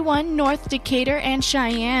 3231 North Decatur and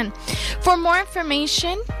Cheyenne. For more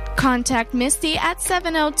information, contact Misty at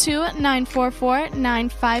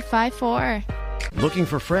 702-944-9554. Looking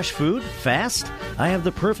for fresh food? Fast? I have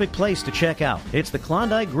the perfect place to check out. It's the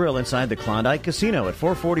Klondike Grill inside the Klondike Casino at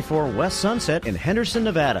 444 West Sunset in Henderson,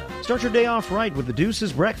 Nevada. Start your day off right with the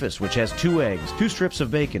Deuce's Breakfast, which has 2 eggs, 2 strips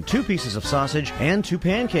of bacon, 2 pieces of sausage, and 2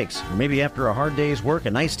 pancakes. Or maybe after a hard day's work,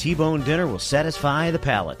 a nice T-bone dinner will satisfy the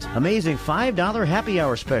palate. Amazing $5 happy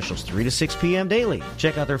hour specials, 3 to 6 p.m. daily.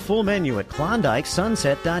 Check out their full menu at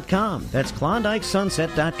KlondikeSunset.com. That's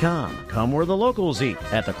KlondikeSunset.com. Come where the locals eat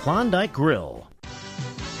at the Klondike Grill.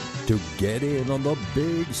 To get in on the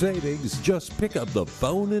big savings, just pick up the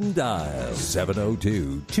phone and dial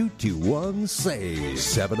 702-221-SAVE,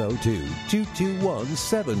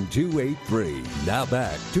 702-221-7283. Now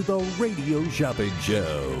back to the Radio Shopping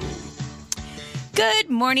Show.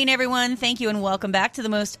 Good morning, everyone. Thank you and welcome back to the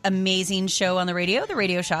most amazing show on the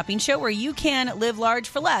Radio Shopping Show, where you can live large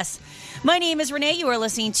for less. My name is Renee. You are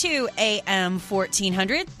listening to AM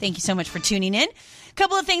 1400. Thank you so much for tuning in.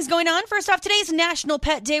 Couple of things going on. First off, today's National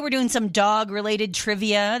Pet Day. We're doing some dog-related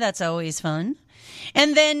trivia. That's always fun.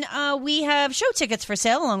 And then we have show tickets for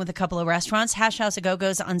sale, along with a couple of restaurants. Hash House A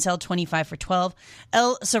Go-Go's on sale, 25 for $12.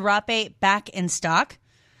 El Serape back in stock.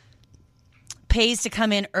 Pays to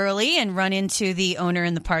come in early and run into the owner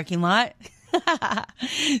in the parking lot.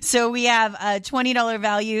 So we have $20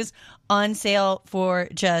 values on sale for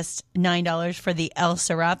just $9 for the El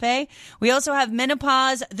Serape. We also have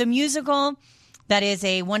Menopause, the musical. That is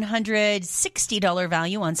a $160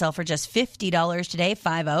 value on sale for just $50 today,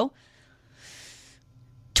 50.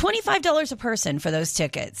 $25 a person for those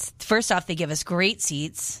tickets. First off, they give us great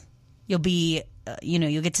seats. You'll be,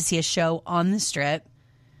 you'll get to see a show on the Strip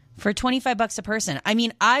for $25 a person. I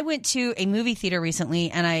mean, I went to a movie theater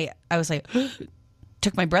recently and I was like,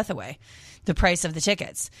 took my breath away, the price of the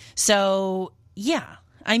tickets. So, yeah.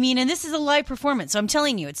 I mean, and this is a live performance, so I'm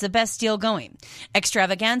telling you, it's the best deal going.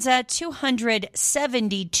 Extravaganza,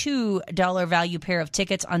 $272 value pair of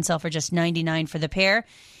tickets on sale for just $99 for the pair.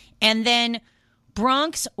 And then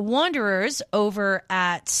Bronx Wanderers over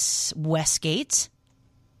at Westgate.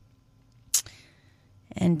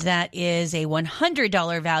 And that is a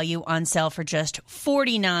 $100 value on sale for just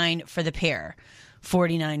 $49 for the pair.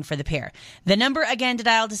 $49 for the pair. The number, again, to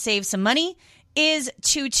dial to save some money is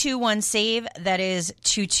 221-SAVE. That is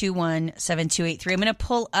 221-7283. I'm going to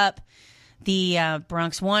pull up the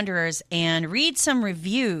Bronx Wanderers and read some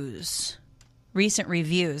reviews, recent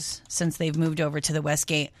reviews, since they've moved over to the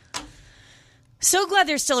Westgate. So glad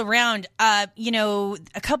they're still around. A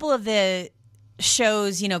couple of the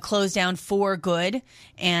shows, closed down for good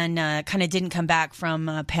and kind of didn't come back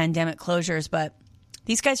from pandemic closures, but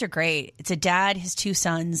these guys are great. It's a dad, his two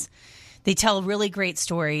sons. They tell really great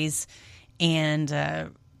stories, and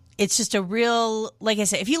it's just a real, like I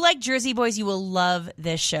said, if you like Jersey Boys, you will love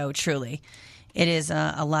this show, truly. It is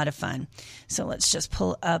a lot of fun. So let's just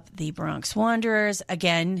pull up the Bronx Wanderers.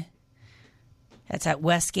 Again, that's at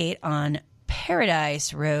Westgate on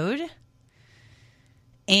Paradise Road.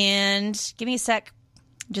 And give me a sec.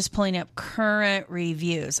 I'm just pulling up current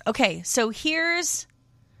reviews. Okay, so here's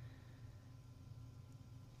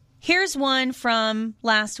one from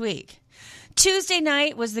last week. Tuesday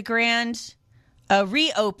night was the grand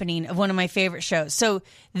reopening of one of my favorite shows. So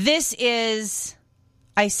this is,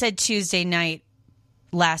 I said Tuesday night,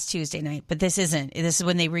 last Tuesday night, but this isn't. This is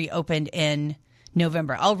when they reopened in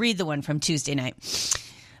November. I'll read the one from Tuesday night.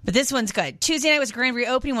 But this one's good. Tuesday night was a grand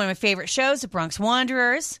reopening, one of my favorite shows, the Bronx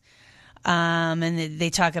Wanderers. And they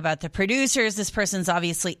talk about the producers. This person's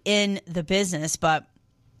obviously in the business, but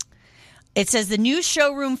it says the new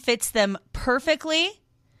showroom fits them perfectly.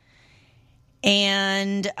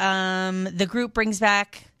 And the group brings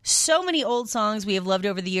back so many old songs we have loved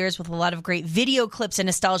over the years with a lot of great video clips and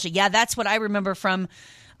nostalgia. Yeah, that's what I remember from,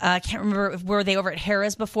 I can't remember, were they over at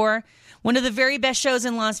Harrah's before? One of the very best shows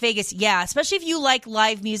in Las Vegas. Yeah, especially if you like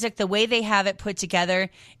live music, the way they have it put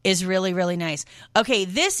together is really, really nice. Okay,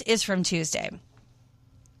 this is from Tuesday.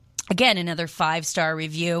 Again, another 5-star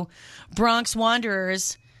review. Bronx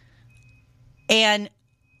Wanderers. And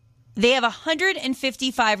they have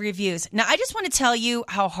 155 reviews. Now, I just want to tell you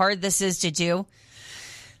how hard this is to do.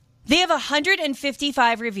 They have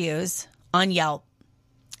 155 reviews on Yelp.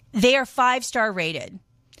 They are 5-star rated.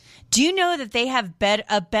 Do you know that they have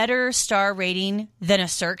a better star rating than a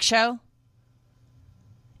Cirque show?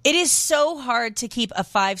 It is so hard to keep a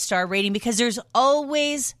 5-star rating because there's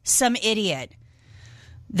always some idiot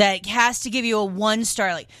that has to give you a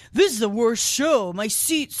 1-star. Like, this is the worst show. My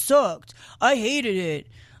seat sucked. I hated it.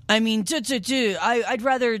 I mean, I'd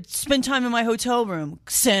rather spend time in my hotel room.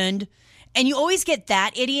 Send. And you always get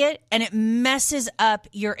that idiot, and it messes up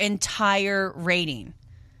your entire rating.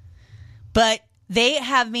 But they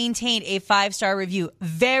have maintained a 5-star review.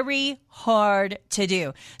 Very hard to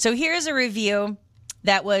do. So here's a review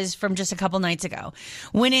that was from just a couple nights ago.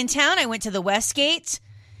 When in town, I went to the Westgate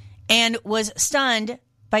and was stunned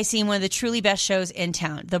by seeing one of the truly best shows in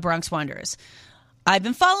town, the Bronx Wanderers. I've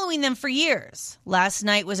been following them for years. Last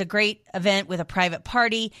night was a great event with a private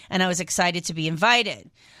party, and I was excited to be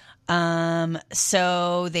invited.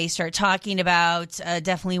 So they start talking about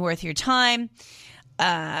definitely worth your time.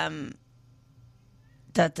 I'm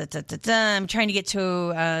trying to get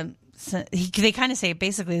to they kind of say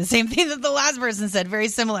basically the same thing that the last person said, very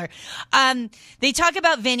similar. They talk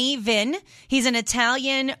about Vin. He's an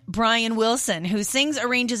Italian Brian Wilson who sings,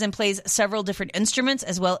 arranges, and plays several different instruments,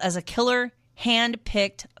 as well as a killer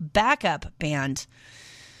hand-picked backup band.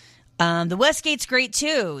 The Westgate's great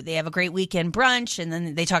too. They have a great weekend brunch, and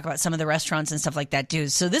then they talk about some of the restaurants and stuff like that too.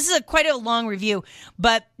 So this is quite a long review,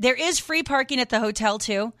 but there is free parking at the hotel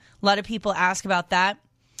too. A lot of people ask about that.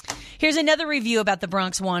 Here's another review about the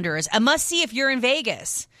Bronx Wanderers. A must-see if you're in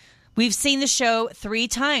Vegas. We've seen the show 3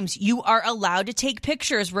 times. You are allowed to take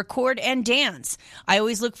pictures, record, and dance. I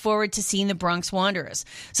always look forward to seeing the Bronx Wanderers.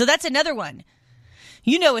 So that's another one.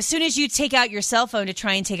 You know, as soon as you take out your cell phone to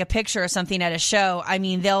try and take a picture or something at a show, I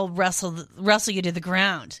mean, they'll wrestle you to the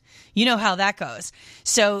ground. You know how that goes.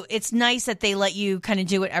 So it's nice that they let you kind of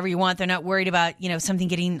do whatever you want. They're not worried about, something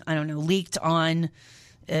getting, leaked on,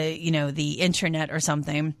 the internet or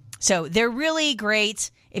something. So they're really great.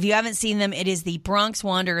 If you haven't seen them, it is the Bronx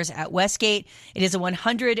Wanderers at Westgate. It is a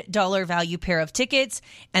 $100 value pair of tickets,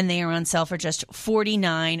 and they are on sale for just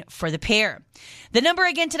 $49 for the pair. The number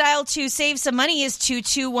again to dial to save some money is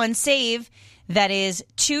 221-SAVE. That is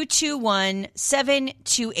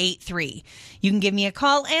 221-7283. You can give me a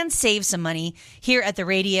call and save some money here at the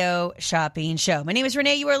Radio Shopping Show. My name is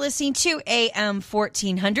Renee. You are listening to AM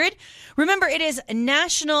 1400. Remember, it is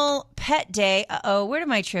National Pet Day. Uh-oh, where did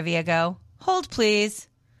my trivia go? Hold, please.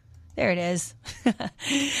 There it is.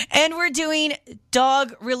 And we're doing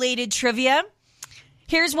dog-related trivia.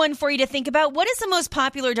 Here's one for you to think about. What is the most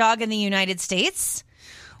popular dog in the United States?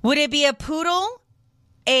 Would it be a poodle,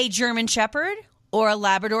 a German Shepherd, or a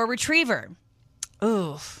Labrador Retriever?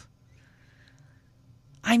 Oof.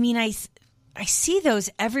 I mean, I see those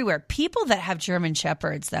everywhere. People that have German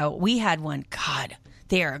Shepherds, though, we had one. God,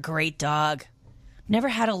 they are a great dog. Never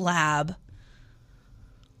had a lab.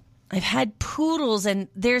 I've had poodles, and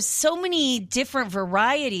there's so many different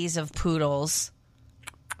varieties of poodles.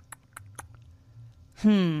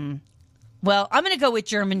 Well, I'm going to go with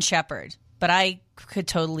German Shepherd, but I could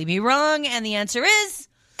totally be wrong, and the answer is...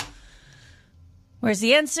 Where's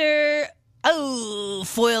the answer? Oh,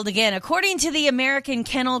 foiled again. According to the American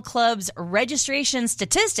Kennel Club's registration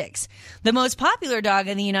statistics, the most popular dog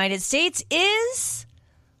in the United States is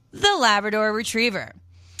the Labrador Retriever.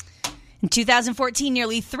 In 2014,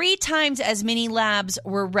 nearly 3 times as many labs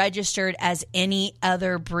were registered as any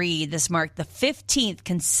other breed. This marked the 15th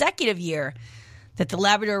consecutive year that the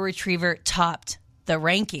Labrador Retriever topped the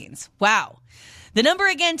rankings. Wow. The number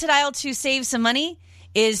again to dial to save some money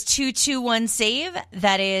is 221-SAVE.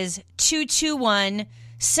 That is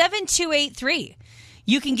 221-7283.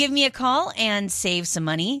 You can give me a call and save some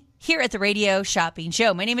money here at the Radio Shopping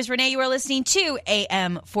Show. My name is Renee. You are listening to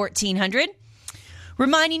AM 1400.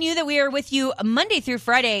 Reminding you that we are with you Monday through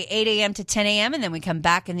Friday, 8 a.m. to 10 a.m., and then we come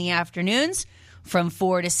back in the afternoons from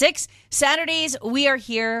 4 to 6. Saturdays, we are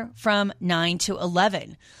here from 9 to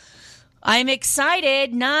 11. I'm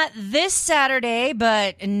excited, not this Saturday,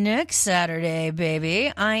 but next Saturday,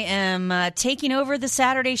 baby. I am taking over the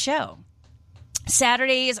Saturday show.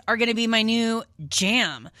 Saturdays are going to be my new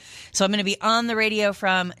jam. So I'm going to be on the radio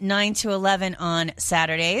from 9 to 11 on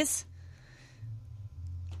Saturdays.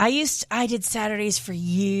 I did Saturdays for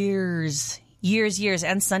years,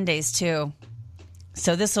 and Sundays too.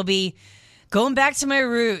 So this will be going back to my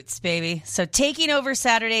roots, baby. So taking over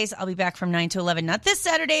Saturdays, I'll be back from 9 to 11. Not this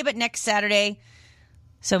Saturday, but next Saturday.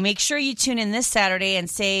 So make sure you tune in this Saturday and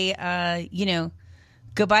say,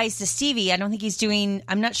 goodbyes to Stevie. I don't think he's doing,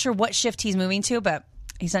 I'm not sure what shift he's moving to, but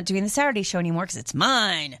he's not doing the Saturday show anymore because it's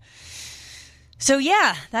mine. So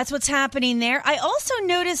yeah, that's what's happening there. I also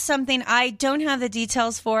noticed something I don't have the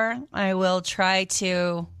details for. I will try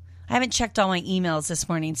to, I haven't checked all my emails this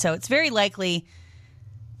morning, so it's very likely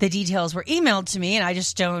the details were emailed to me and I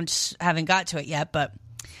just haven't got to it yet. But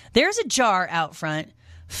there's a jar out front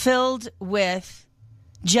filled with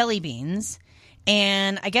jelly beans.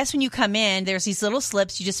 And I guess when you come in, there's these little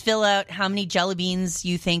slips. You just fill out how many jelly beans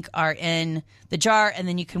you think are in the jar, and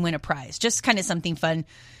then you can win a prize. Just kind of something fun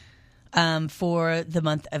for the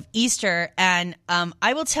month of Easter. And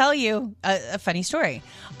I will tell you a funny story.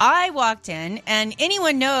 I walked in, and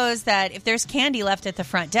anyone knows that if there's candy left at the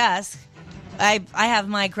front desk, I have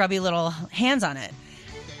my grubby little hands on it.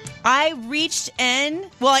 I reached in.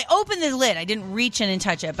 Well, I opened the lid. I didn't reach in and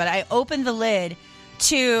touch it, but I opened the lid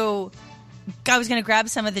I was going to grab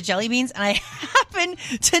some of the jelly beans, and I happened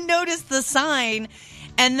to notice the sign,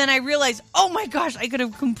 and then I realized, oh my gosh, I could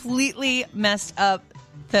have completely messed up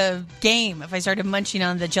the game if I started munching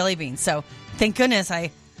on the jelly beans. So thank goodness I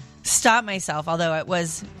stopped myself, although it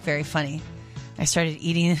was very funny. I started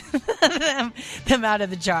eating them out of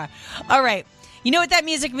the jar. All right. You know what that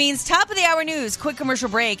music means. Top of the hour news, quick commercial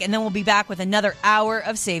break, and then we'll be back with another hour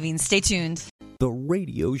of savings. Stay tuned. The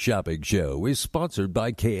Radio Shopping Show is sponsored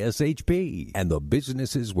by KSHP and the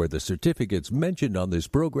businesses where the certificates mentioned on this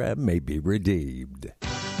program may be redeemed.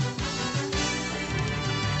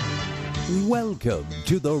 Welcome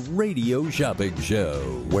to the Radio Shopping Show,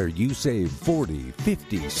 where you save 40,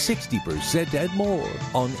 50, 60% and more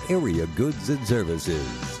on area goods and services.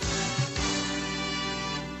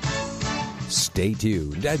 Stay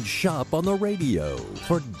tuned and shop on the radio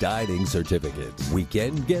for dining certificates,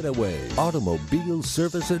 weekend getaway, automobile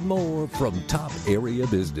service, and more from top area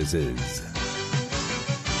businesses.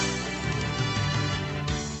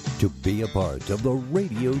 To be a part of the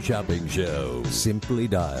Radio Shopping Show, simply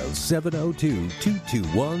dial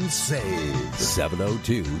 702-221-SAVE,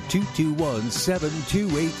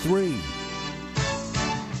 702-221-7283.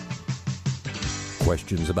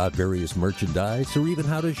 Questions about various merchandise or even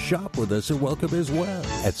how to shop with us are welcome as well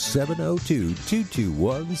at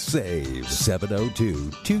 702-221-SAVE,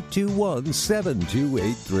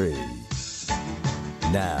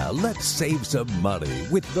 702-221-7283. Now, let's save some money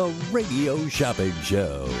with the Radio Shopping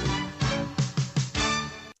Show.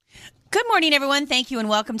 Good morning, everyone. Thank you and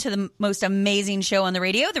welcome to the most amazing show on the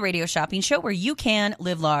Radio Shopping Show, where you can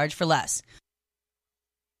live large for less.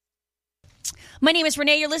 My name is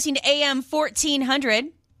Renee. You're listening to AM 1400.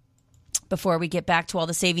 Before we get back to all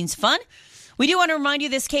the savings fun, we do want to remind you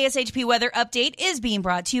this KSHP weather update is being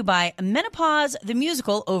brought to you by Menopause the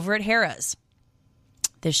Musical over at Harrah's.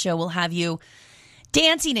 This show will have you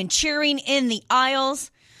dancing and cheering in the aisles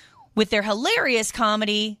with their hilarious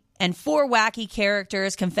comedy and 4 wacky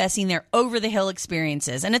characters confessing their over-the-hill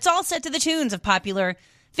experiences. And it's all set to the tunes of popular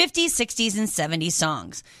 50s, 60s, and 70s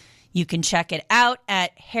songs. You can check it out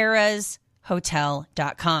at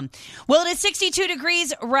harrahshotel.com. Well, it is 62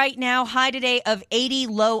 degrees right now, high today of 80,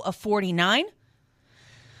 low of 49.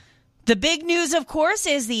 The big news, of course,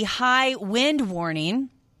 is the high wind warning.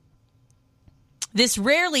 This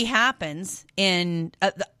rarely happens in,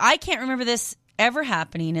 I can't remember this ever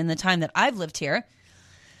happening in the time that I've lived here.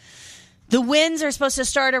 The winds are supposed to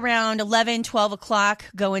start around 11, 12 o'clock,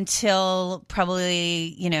 go until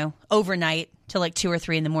probably, overnight till like 2 or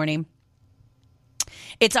 3 in the morning.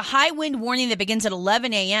 It's a high wind warning that begins at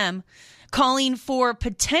 11 a.m., calling for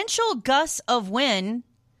potential gusts of wind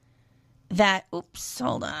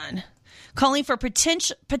calling for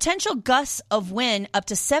potential gusts of wind up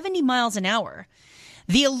to 70 miles an hour.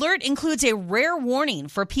 The alert includes a rare warning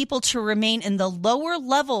for people to remain in the lower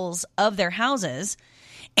levels of their houses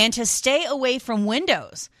and to stay away from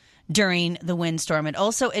windows during the windstorm. It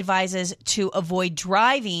also advises to avoid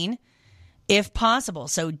driving if possible.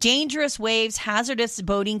 So dangerous waves, hazardous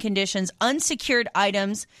boating conditions, unsecured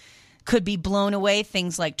items could be blown away,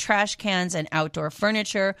 things like trash cans and outdoor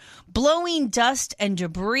furniture, blowing dust and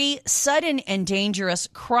debris, sudden and dangerous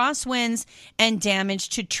crosswinds, and damage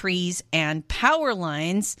to trees and power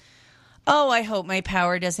lines. Oh, I hope my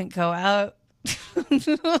power doesn't go out.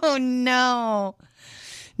 Oh, no.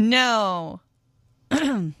 No.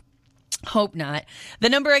 Hope not. The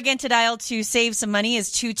number again to dial to save some money is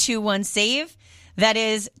 221-SAVE. That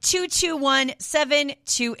is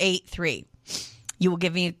 221-7283. You will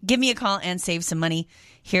give me a call and save some money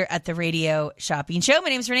here at the Radio Shopping Show. My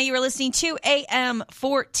name is Renee. You are listening to AM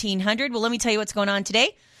 1400. Well, let me tell you what's going on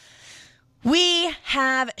today. We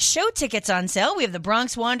have show tickets on sale. We have the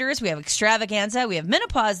Bronx Wanderers. We have Extravaganza. We have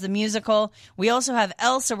Menopause the Musical. We also have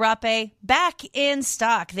El Serape back in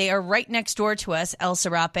stock. They are right next door to us, El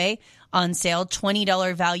Serape, on sale.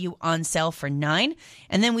 $20 value on sale for $9.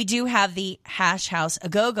 And then we do have the Hash House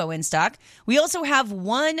A-Go-Go in stock. We also have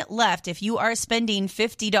one left. If you are spending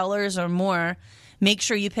 $50 or more, make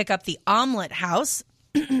sure you pick up the Omelet House.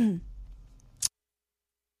 The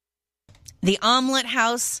Omelet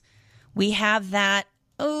House, we have that.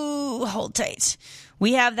 Oh, hold tight.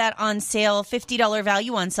 We have that on sale, $50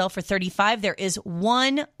 value on sale for $35. There is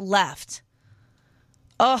one left.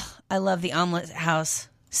 Oh, I love the Omelet House.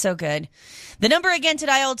 So good. The number again to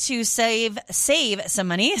dial to save some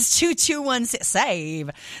money is 221-SAVE.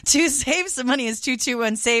 To save some money is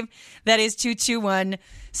 221-SAVE. That is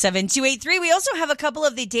 221-7283. We also have a couple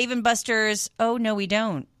of the Dave & Buster's. Oh, no, we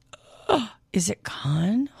don't. Oh, is it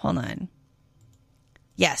gone? Hold on.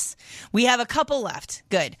 Yes, we have a couple left.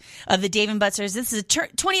 Good. Of the Dave & Buster's. This is a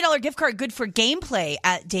 $20 gift card good for gameplay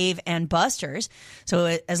at Dave & Buster's.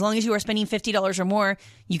 So as long as you are spending $50 or more,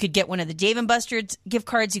 you could get one of the Dave & Buster's gift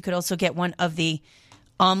cards. You could also get one of the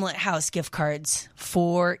Omelet House gift cards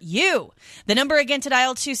for you. The number again to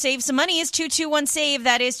dial to save some money is 221-SAVE.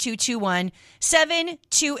 That is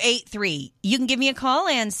 221-7283. You can give me a call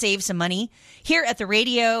and save some money here at the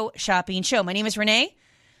Radio Shopping Show. My name is Renee.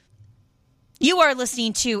 You are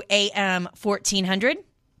listening to AM 1400.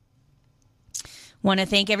 Want to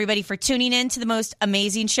thank everybody for tuning in to the most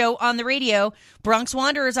amazing show on the radio. Bronx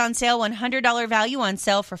Wanderers on sale, $100 value on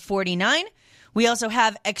sale for $49. We also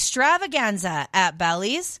have Extravaganza at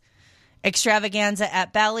Bally's. Extravaganza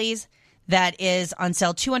at Bally's, that is on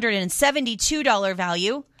sale, $272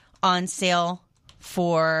 value on sale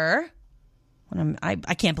for...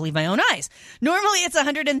 I can't believe my own eyes. Normally it's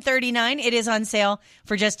 $139. It is on sale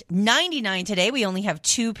for just $99 today. We only have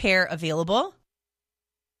 2 pair available.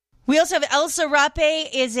 We also have El Serape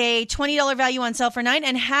is a $20 value on sale for $9.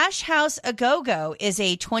 And Hash House A-Go-Go is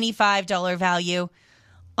a $25 value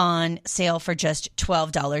on sale for just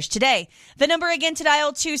 $12 today. The number again to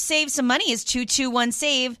dial to save some money is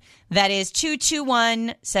 221-SAVE. That is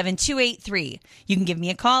 221-7283. You can give me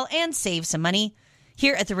a call and save some money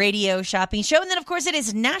here at the Radio Shopping Show. And then, of course, it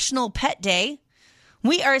is National Pet Day.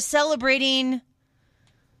 We are celebrating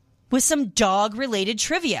with some dog-related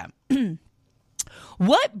trivia.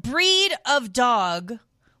 What breed of dog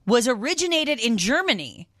was originated in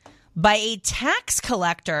Germany by a tax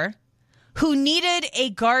collector who needed a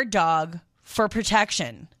guard dog for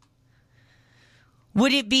protection?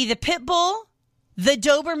 Would it be the Pit Bull, the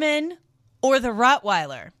Doberman, or the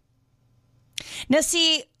Rottweiler? Now,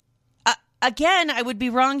 see... Again, I would be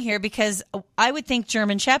wrong here because I would think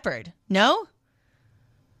German Shepherd. No?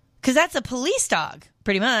 Because that's a police dog,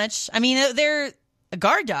 pretty much. I mean, they're a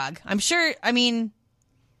guard dog. I'm sure,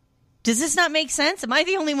 does this not make sense? Am I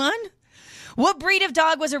the only one? What breed of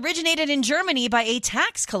dog was originated in Germany by a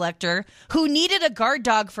tax collector who needed a guard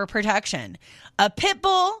dog for protection? A Pit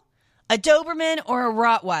Bull, a Doberman, or a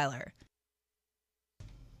Rottweiler?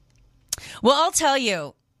 Well, I'll tell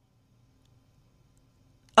you,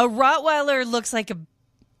 a Rottweiler looks like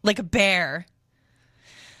a bear.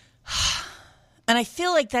 And I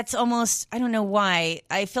feel like that's almost, I don't know why,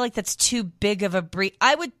 I feel like that's too big of a breed.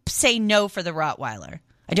 I would say no for the Rottweiler.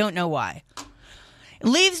 I don't know why. It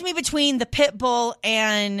leaves me between the Pit Bull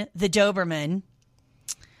and the Doberman.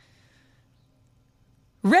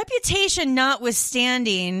 Reputation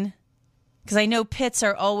notwithstanding, because I know pits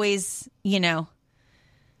are always, getting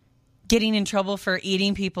in trouble for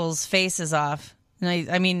eating people's faces off.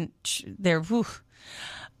 And I mean, they're, whew.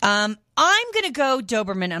 I'm going to go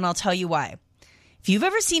Doberman, and I'll tell you why. If you've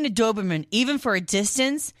ever seen a Doberman, even for a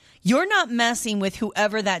distance, you're not messing with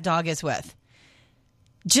whoever that dog is with.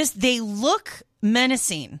 Just, they look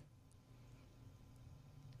menacing.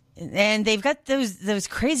 And they've got those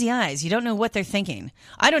crazy eyes. You don't know what they're thinking.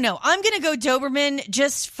 I don't know. I'm going to go Doberman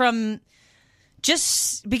just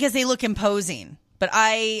because they look imposing. But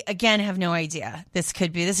I, again, have no idea. This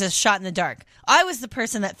is a shot in the dark. I was the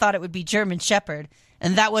person that thought it would be German Shepherd,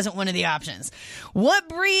 and that wasn't one of the options. What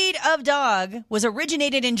breed of dog was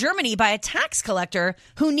originated in Germany by a tax collector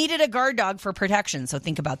who needed a guard dog for protection? So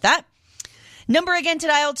think about that. Number again to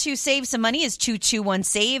dial to save some money is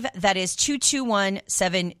 221-SAVE. That is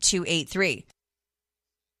 221-7283.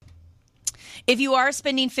 If you are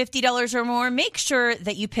spending $50 or more, make sure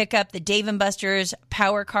that you pick up the Dave & Buster's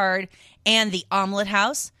Power Card and the Omelet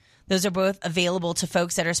House. Those are both available to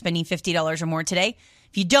folks that are spending $50 or more today.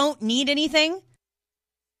 If you don't need anything,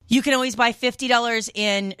 you can always buy $50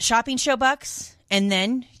 in shopping show bucks, and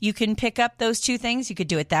then you can pick up those two things. You could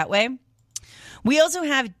do it that way. We also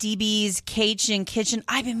have DB's Cajun Kitchen.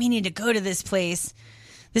 I've been meaning to go to this place.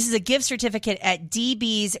 This is a gift certificate at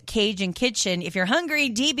DB's Cajun Kitchen. If you're hungry,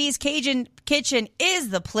 DB's Cajun Kitchen is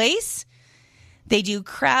the place. They do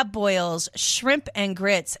crab boils, shrimp and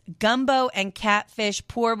grits, gumbo and catfish.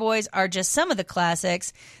 Poor boys are just some of the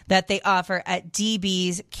classics that they offer at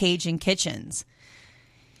DB's Cajun Kitchens.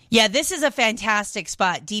 Yeah, this is a fantastic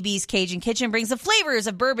spot. DB's Cajun Kitchen brings the flavors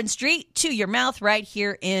of Bourbon Street to your mouth right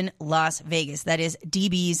here in Las Vegas. That is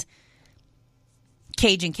DB's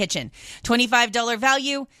Cajun Kitchen. $25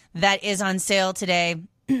 value. That is on sale today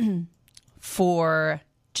for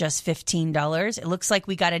just $15. It looks like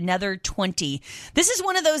we got another 20. This is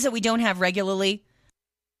one of those that we don't have regularly.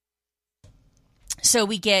 So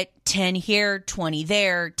we get 10 here, 20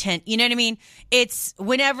 there, 10, you know what I mean? It's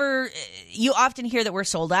whenever you often hear that we're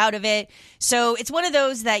sold out of it. So it's one of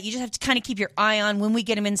those that you just have to kind of keep your eye on when we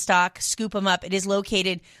get them in stock, scoop them up. It is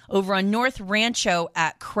located over on North Rancho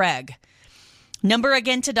at Craig. Number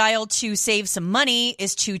again to dial to save some money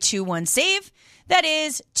is 221-SAVE. That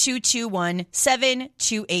is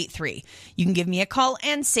 221-7283. You can give me a call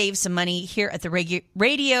and save some money here at the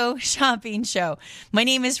Radio Shopping Show. My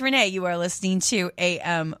name is Renee. You are listening to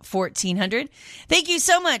AM 1400. Thank you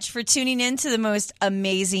so much for tuning in to the most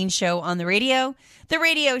amazing show on the Radio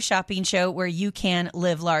Shopping Show, where you can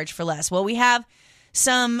live large for less. Well, we have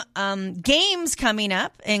some games coming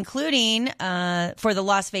up, including for the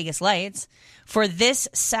Las Vegas Lights for this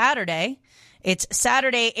Saturday. It's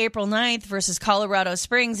Saturday, April 9th versus Colorado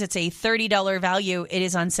Springs. It's a $30 value. It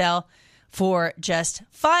is on sale for just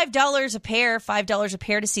 $5 a pair. $5 a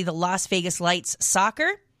pair to see the Las Vegas Lights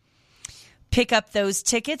soccer. Pick up those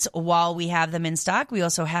tickets while we have them in stock. We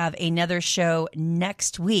also have another show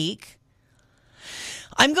next week.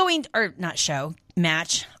 I'm going to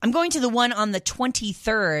the one on the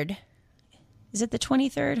 23rd. Is it the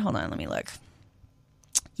 23rd? Hold on, let me look.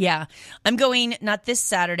 Yeah, I'm going not this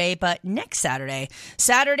Saturday, but next Saturday.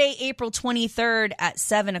 Saturday, April 23rd at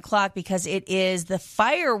 7 o'clock because it is the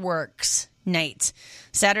fireworks night.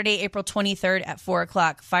 Saturday, April 23rd at 4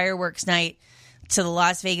 o'clock, fireworks night to the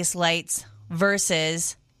Las Vegas Lights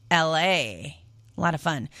versus LA. A lot of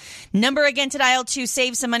fun. Number again to dial to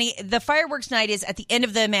save some money. The fireworks night is at the end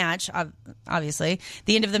of the match, obviously.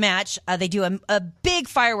 The end of the match, they do a big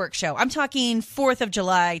fireworks show. I'm talking 4th of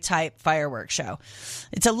July type fireworks show.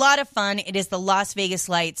 It's a lot of fun. It is the Las Vegas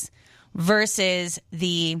Lights versus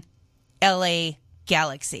the LA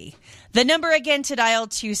Galaxy. The number again to dial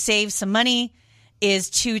to save some money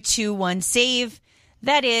is 221-SAVE.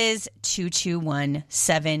 That is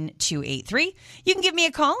 221-7283. You can give me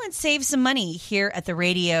a call and save some money here at the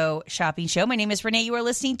Radio Shopping Show. My name is Renee. You are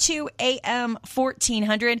listening to AM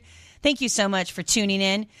 1400. Thank you so much for tuning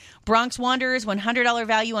in. Bronx Wanderers, $100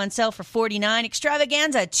 value on sale for $49.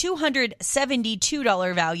 Extravaganza,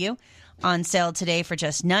 $272 value on sale today for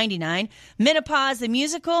just $99. Menopause, the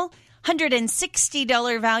musical,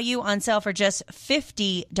 $160 value on sale for just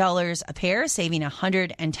 $50 a pair, saving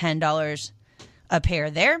 $110 a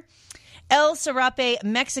pair there. El Serape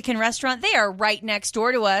Mexican Restaurant, they are right next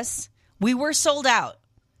door to us. we were sold out.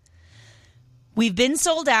 We've been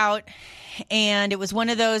sold out, and it was one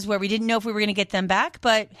of those where we didn't know if we were going to get them back.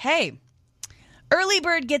 But hey, early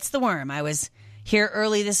bird gets the worm. I was here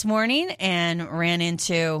early this morning and ran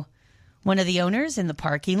into one of the owners in the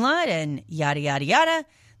parking lot, and yada, yada, yada.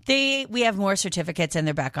 We have more certificates, and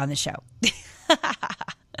they're back on the show.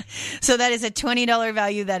 So that is a $20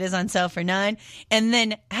 value that is on sale for $9. And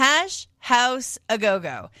then Hash House A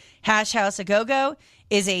Go-Go. Hash House A Go-Go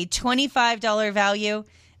is a $25 value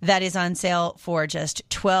that is on sale for just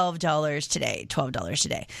 $12 today. $12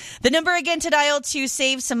 today. The number again to dial to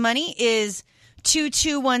save some money is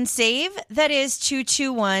 221-SAVE. That is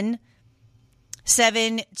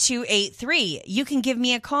 221-7283. You can give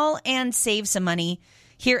me a call and save some money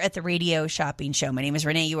here at the Radio Shopping Show. My name is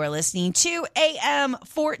Renee. You are listening to AM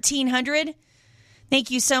 1400.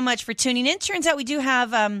 Thank you so much for tuning in. Turns out we do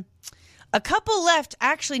have a couple left.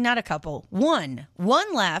 Actually, not a couple. One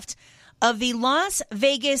left of the Las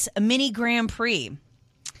Vegas Mini Grand Prix.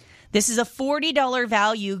 This is a $40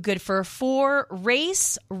 value, good for 4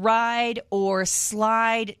 race, ride, or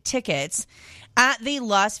slide tickets at the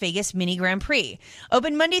Las Vegas Mini Grand Prix.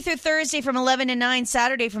 Open Monday through Thursday from 11 to 9,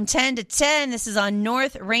 Saturday from 10 to 10. This is on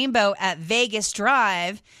North Rainbow at Vegas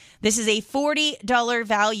Drive. This is a $40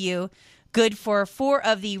 value, good for 4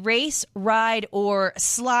 of the race, ride, or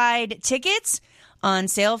slide tickets, on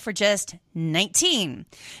sale for just $19.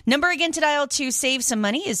 Number again to dial to save some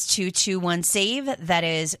money is 221-SAVE. That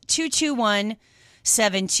is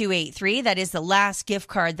 221-7283. That is the last gift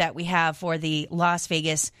card that we have for the Las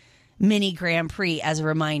Vegas Mini Grand Prix as a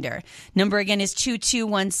reminder. Number again is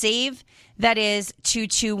 221-SAVE. That is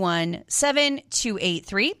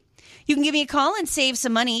 221-7283. You can give me a call and save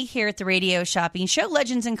some money here at the Radio Shopping Show.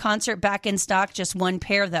 Legends in Concert back in stock, just 1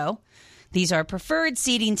 pair though. These are preferred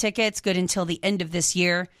seating tickets, good until the end of this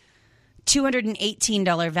year.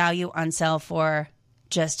 $218 value on sale for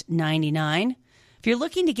just $99. If you're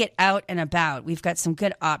looking to get out and about, we've got some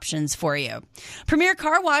good options for you. Premier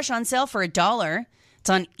Car Wash on sale for $1. It's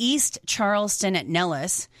on East Charleston at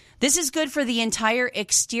Nellis. This is good for the entire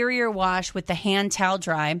exterior wash with the hand towel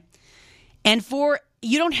dry. And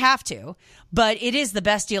you don't have to, but it is the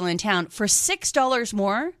best deal in town. For $6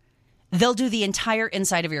 more, they'll do the entire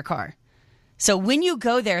inside of your car. So when you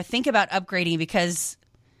go there, think about upgrading because,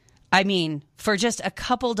 for just a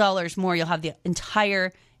couple dollars more, you'll have the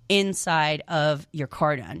entire inside of your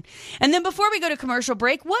car done. And then before we go to commercial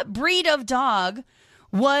break, what breed of dog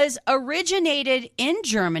was originated in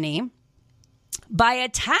Germany by a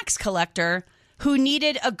tax collector who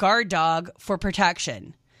needed a guard dog for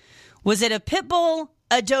protection? Was it a pit bull,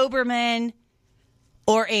 a Doberman,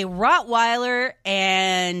 or a Rottweiler?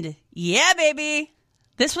 And yeah, baby.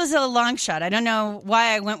 This was a long shot. I don't know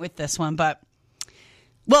why I went with this one, but,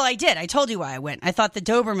 well, I did. I told you why I went. I thought the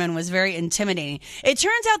Doberman was very intimidating. It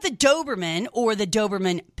turns out the Doberman, or the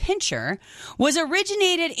Doberman Pinscher, was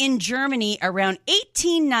originated in Germany around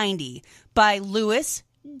 1890 by Louis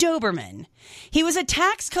Doberman. He was a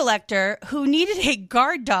tax collector who needed a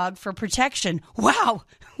guard dog for protection. Wow,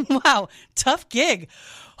 tough gig.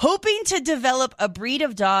 Hoping to develop a breed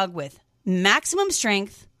of dog with maximum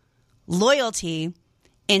strength, loyalty,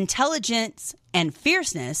 intelligence, and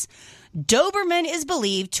fierceness, Doberman is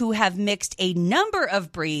believed to have mixed a number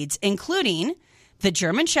of breeds, including the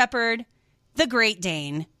German Shepherd, the Great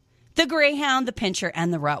Dane, the Greyhound, the Pinscher,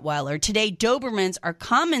 and the Rottweiler. Today, Dobermans are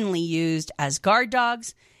commonly used as guard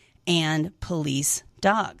dogs and police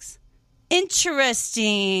dogs.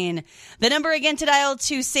 Interesting. The number again to dial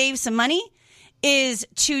to save some money is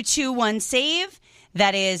 221-SAVE.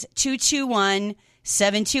 That is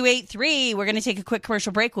 221-7283. We're going to take a quick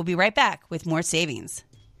commercial break. We'll be right back with more savings.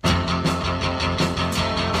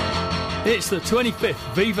 It's the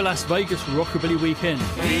 25th Viva Las Vegas Rockabilly Weekend.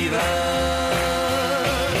 Viva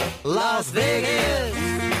Las Vegas!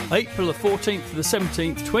 April the 14th to the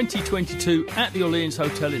 17th, 2022 at the Orleans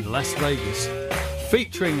Hotel in Las Vegas.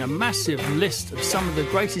 Featuring a massive list of some of the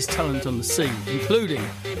greatest talent on the scene, including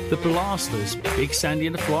the Blasters, Big Sandy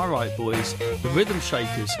and the Fly Right Boys, the Rhythm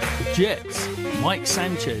Shakers, the Jets, Mike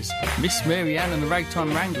Sanchez, Miss Mary Ann and the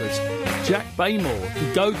Ragtime Wranglers, Jack Baymore,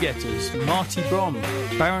 the Go-Getters, Marty Brom,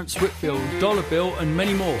 Barrence Whitfield, Dollar Bill, and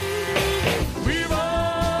many more.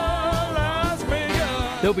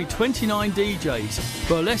 There'll be 29 DJs,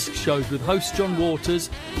 burlesque shows with host John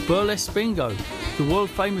Waters, burlesque bingo, the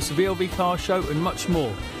world-famous VLV car show, and much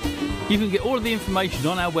more. You can get all of the information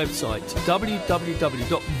on our website,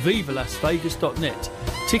 www.vivalasvegas.net.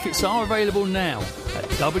 Tickets are available now at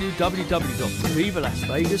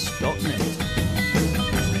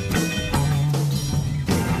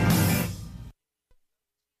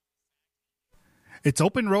www.vivalasvegas.net. It's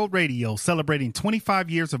Open Road Radio, celebrating 25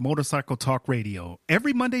 years of motorcycle talk radio.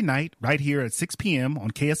 Every Monday night, right here at 6 p.m.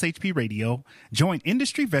 on KSHP Radio, join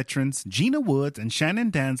industry veterans Gina Woods and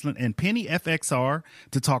Shannon Danslin and Penny FXR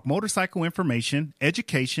to talk motorcycle information,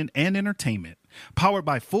 education, and entertainment. Powered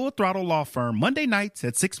by Full Throttle Law Firm, Monday nights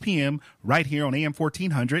at 6 p.m. right here on AM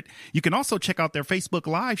 1400. You can also check out their Facebook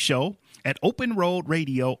Live show at Open Road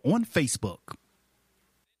Radio on Facebook.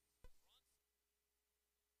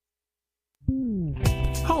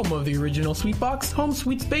 Home of the original Sweet Box, Home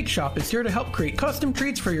Sweets Bake Shop is here to help create custom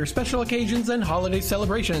treats for your special occasions and holiday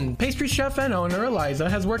celebration. Pastry chef and owner Eliza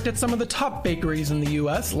has worked at some of the top bakeries in the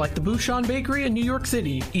U.S., like the Bouchon Bakery in New York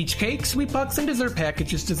City. Each cake, sweet box, and dessert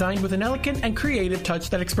package is designed with an elegant and creative touch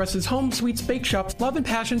that expresses Home Sweets Bake Shop's love and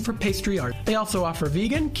passion for pastry art. They also offer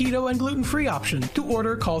vegan, keto, and gluten-free options. To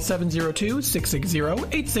order, call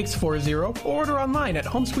 702-660-8640 or order online at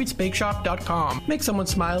homesweetsbakeshop.com. Make someone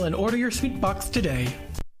smile and order your sweet box today.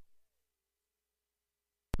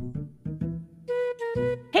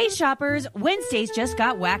 Hey shoppers, Wednesdays just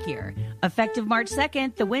got wackier. Effective March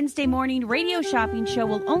 2nd, the Wednesday morning radio shopping show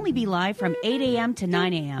will only be live from 8 a.m. to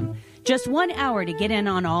 9 a.m. Just 1 hour to get in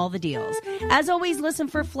on all the deals. As always, listen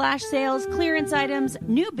for flash sales, clearance items,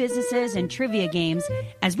 new businesses, and trivia games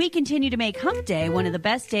as we continue to make Hump Day one of the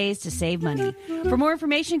best days to save money. For more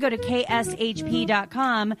information, go to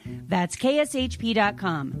kshp.com. That's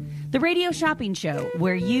kshp.com. The radio shopping show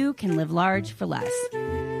where you can live large for less.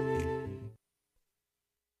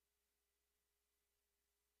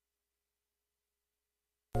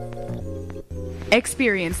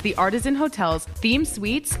 Experience the Artisan Hotel's themed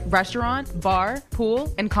suites, restaurant, bar,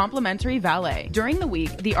 pool, and complimentary valet. During the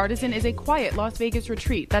week, the Artisan is a quiet Las Vegas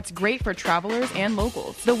retreat that's great for travelers and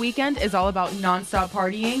locals. The weekend is all about nonstop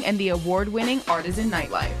partying and the award-winning Artisan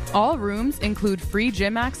nightlife. All rooms include free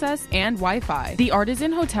gym access and Wi-Fi. The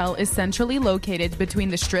Artisan Hotel is centrally located between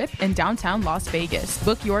the Strip and downtown Las Vegas.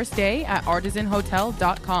 Book your stay at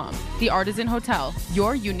artisanhotel.com. The Artisan Hotel,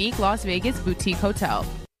 your unique Las Vegas boutique hotel.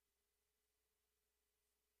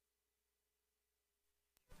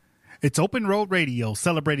 It's Open Road Radio,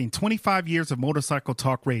 celebrating 25 years of motorcycle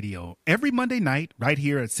talk radio. Every Monday night, right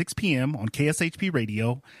here at 6 p.m. on KSHP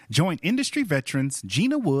Radio, join industry veterans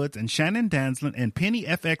Gina Woods and Shannon Danslin and Penny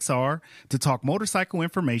FXR to talk motorcycle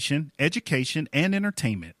information, education, and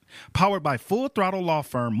entertainment. Powered by Full Throttle Law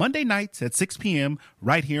Firm, Monday nights at 6 p.m.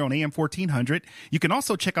 right here on AM 1400. You can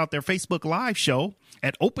also check out their Facebook Live show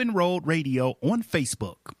at Open Road Radio on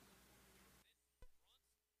Facebook.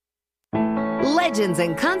 Legends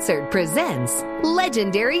in Concert presents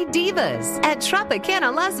Legendary Divas at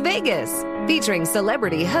Tropicana Las Vegas, featuring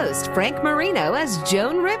celebrity host Frank Marino as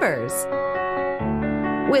Joan Rivers,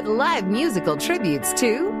 with live musical tributes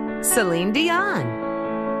to Celine Dion,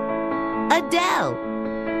 Adele,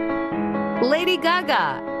 Lady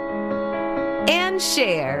Gaga, and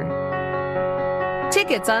Cher.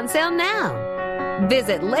 Tickets on sale now.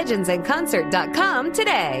 Visit legendsinconcert.com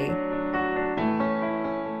today.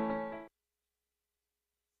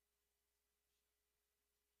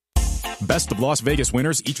 Best of Las Vegas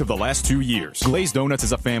winners each of the last 2 years. Glazed Donuts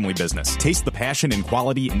is a family business. Taste the passion and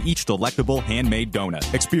quality in each delectable handmade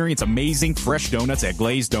donut. Experience amazing fresh donuts at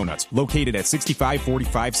Glazed Donuts, located at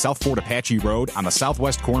 6545 South Fort Apache Road on the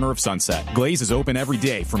southwest corner of Sunset. Glaze is open every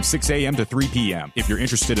day from 6 a.m. to 3 p.m. If you're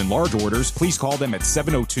interested in large orders, please call them at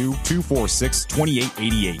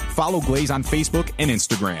 702-246-2888. Follow Glaze on Facebook and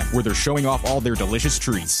Instagram, where they're showing off all their delicious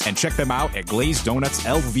treats. And check them out at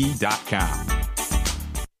glazedonutslv.com.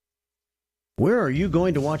 Where are you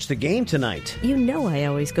going to watch the game tonight? You know I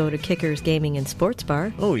always go to Kickers Gaming and Sports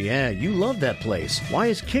Bar. Oh yeah, you love that place. Why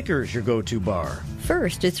is Kickers your go-to bar?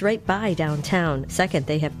 First, it's right by downtown. Second,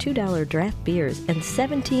 they have $2 draft beers and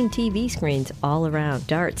 17 TV screens all around.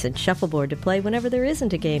 Darts and shuffleboard to play whenever there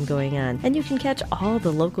isn't a game going on. And you can catch all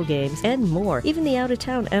the local games and more, even the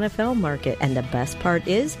out-of-town NFL market. And the best part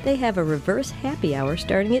is, they have a reverse happy hour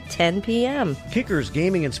starting at 10 p.m. Kickers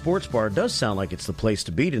Gaming and Sports Bar does sound like it's the place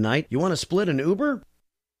to be tonight. You want to split an Uber?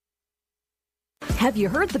 Have you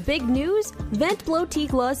heard the big news? Vent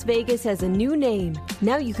Blotique Las Vegas has a new name.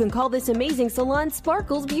 Now you can call this amazing salon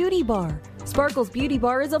Sparkles Beauty Bar. Sparkles Beauty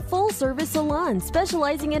Bar is a full-service salon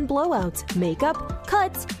specializing in blowouts, makeup,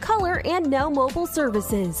 cuts, color, and now mobile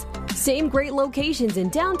services. Same great locations in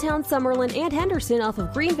downtown Summerlin and Henderson off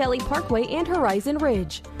of Green Valley Parkway and Horizon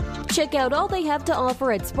Ridge. Check out all they have to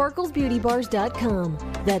offer at sparklesbeautybars.com.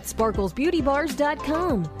 That's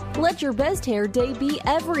sparklesbeautybars.com. Let your best hair day be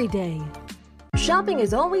every day. Shopping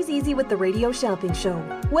is always easy with the Radio Shopping Show.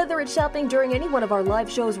 Whether it's shopping during any one of our live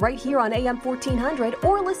shows right here on AM 1400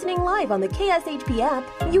 or listening live on the KSHP app,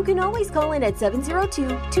 you can always call in at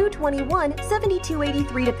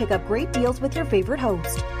 702-221-7283 to pick up great deals with your favorite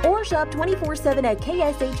host. Or shop 24/7 at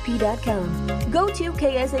KSHP.com. Go to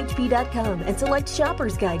KSHP.com and select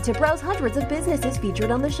Shopper's Guide to browse hundreds of businesses featured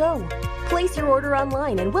on the show. Place your order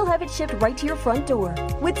online and we'll have it shipped right to your front door.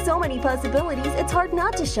 With so many possibilities, it's hard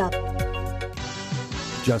not to shop.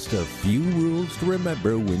 Just a few rules to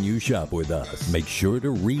remember when you shop with us. Make sure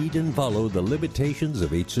to read and follow the limitations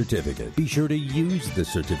of each certificate. Be sure to use the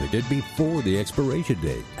certificate before the expiration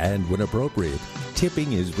date. And when appropriate,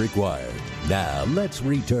 tipping is required. Now, let's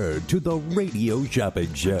return to the Radio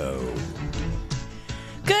Shopping Show.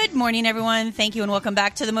 Good morning, everyone. Thank you and welcome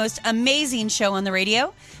back to the most amazing show on the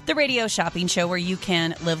radio, the Radio Shopping Show, where you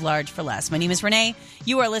can live large for less. My name is Renee.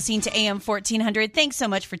 You are listening to AM 1400. Thanks so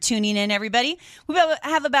much for tuning in, everybody. We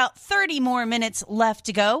have about 30 more minutes left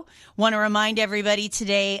to go. Want to remind everybody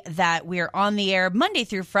today that we're on the air Monday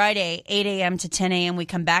through Friday, 8 a.m. to 10 a.m. We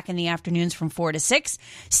come back in the afternoons from 4 to 6.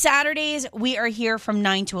 Saturdays, we are here from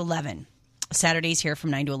 9 to 11. Saturdays here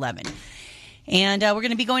from 9 to 11. And we're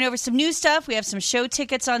going to be going over some new stuff. We have some show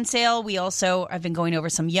tickets on sale. I've been going over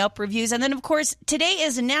some Yelp reviews. And then, of course, today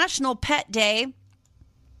is National Pet Day.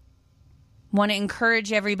 Want to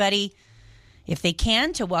encourage everybody, if they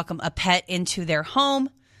can, to welcome a pet into their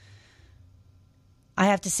home. I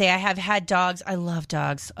have to say, I have had dogs. I love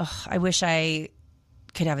dogs. Ugh, I wish I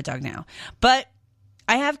could have a dog now. But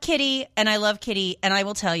I have Kitty, and I love Kitty. And I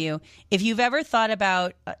will tell you, if you've ever thought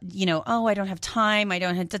about, I don't have time, I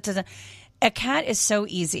don't have... A cat is so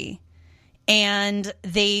easy, and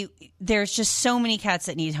there's just so many cats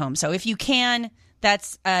that need homes. So if you can,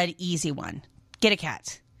 that's an easy one. Get a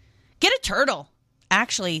cat. Get a turtle.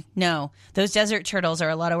 Actually, no. Those desert turtles are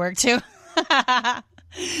a lot of work, too.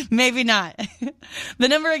 Maybe not. The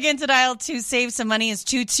number again to dial to save some money is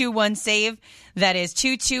 221-SAVE. That is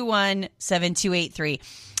 221-7283.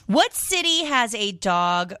 What city has a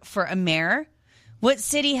dog for a mayor? What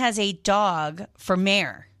city has a dog for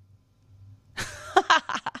mayor?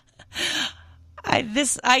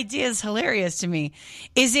 This idea is hilarious to me.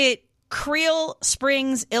 Is it Creel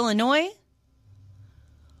Springs, Illinois?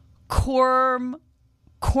 Cormorant,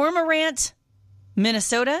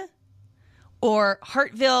 Minnesota? Or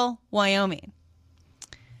Hartville, Wyoming?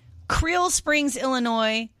 Creel Springs,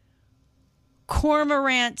 Illinois,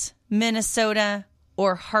 Cormorant, Minnesota,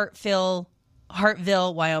 or Hartville,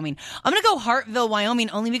 Wyoming. I'm going to go Hartville,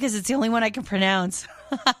 Wyoming, only because it's the only one I can pronounce.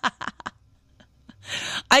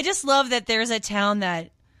 I just love that there's a town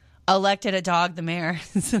that elected a dog the mayor.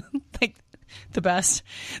 Like the best.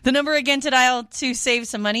 The number again to dial to save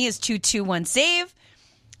some money is 221-SAVE.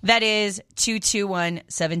 That is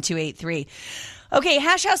 221-7283. Okay,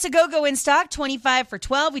 Hash House A Go-Go in stock, 25 for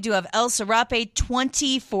 $12. We do have El Serape,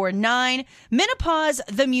 20 for $9. Menopause,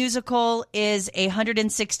 the musical, is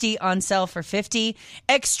 $160 on sale for $50.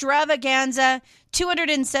 Extravaganza,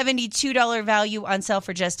 $272 value on sale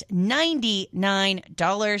for just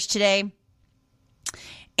 $99 today.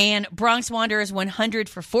 And Bronx Wanderers, $100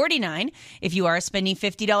 for $49. If you are spending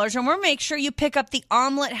 $50 or more, make sure you pick up the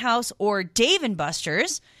Omelet House or Dave &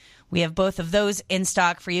 Buster's. We have both of those in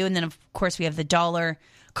stock for you. And then, of course, we have the $1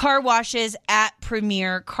 car washes at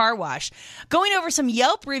Premier Car Wash. Going over some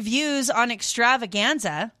Yelp reviews on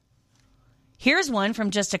Extravaganza. Here's one from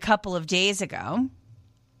just a couple of days ago.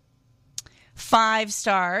 5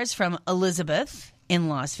 stars from Elizabeth in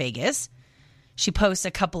Las Vegas. She posts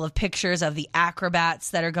a couple of pictures of the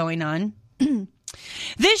acrobats that are going on.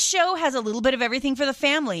 This show has a little bit of everything for the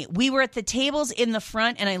family. We were at the tables in the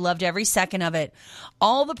front, and I loved every second of it.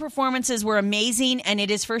 All the performances were amazing, and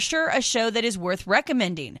it is for sure a show that is worth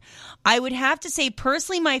recommending. I would have to say,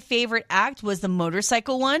 personally, my favorite act was the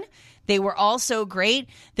motorcycle one. They were all so great.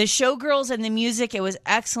 The showgirls and the music, it was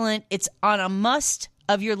excellent. It's on a must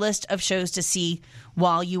of your list of shows to see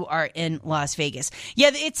while you are in Las Vegas.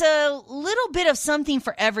 Yeah, it's a little bit of something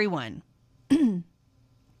for everyone.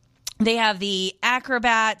 They have the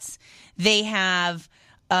acrobats. They have,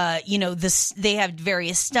 they have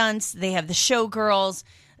various stunts. They have the showgirls.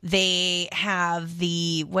 They have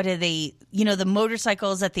the the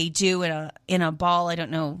motorcycles that they do in a ball. I don't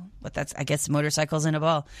know what that's. I guess motorcycles in a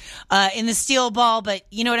ball, in the steel ball. But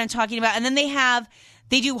you know what I'm talking about. And then they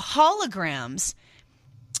do holograms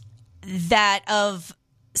that of,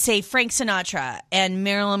 say, Frank Sinatra and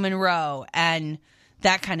Marilyn Monroe and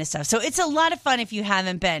that kind of stuff. So it's a lot of fun if you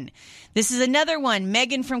haven't been. This is another one.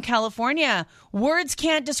 Megan from California. Words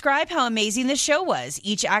can't describe how amazing this show was.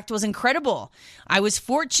 Each act was incredible. I was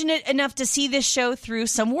fortunate enough to see this show through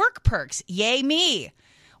some work perks. Yay me.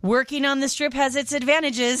 Working on the Strip has its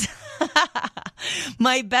advantages.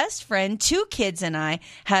 My best friend, 2 kids, and I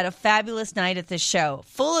had a fabulous night at the show.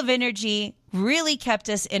 Full of energy, really kept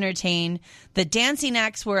us entertained. The dancing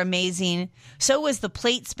acts were amazing. So was the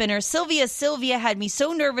plate spinner. Sylvia had me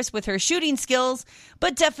so nervous with her shooting skills,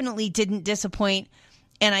 but definitely didn't disappoint.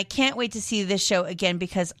 And I can't wait to see this show again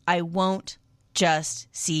because I won't just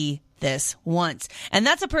see this once. And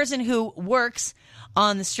that's a person who works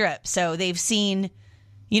on the Strip. So they've seen,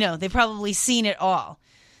 they've probably seen it all.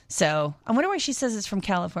 So I wonder why she says it's from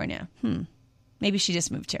California. Maybe she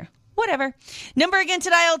just moved here. Whatever. Number again to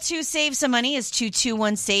dial to save some money is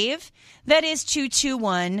 221-SAVE. That is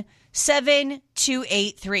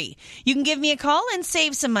 221-7283. You can give me a call and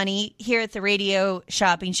save some money here at the Radio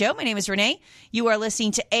Shopping Show. My name is Renee. You are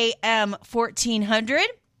listening to AM 1400.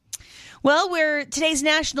 Well, today's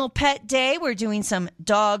National Pet Day. We're doing some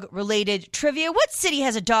dog-related trivia. What city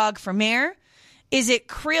has a dog for mayor? Is it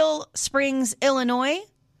Creel Springs, Illinois,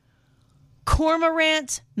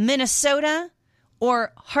 Cormorant, Minnesota,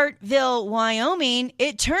 or Hartville, Wyoming?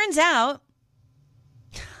 It turns out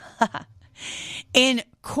in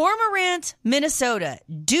Cormorant, Minnesota,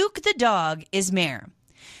 Duke the dog is mayor.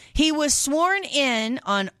 He was sworn in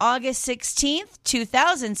on August 16th,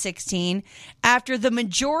 2016, after the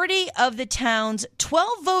majority of the town's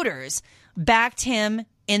 12 voters backed him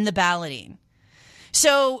in the balloting.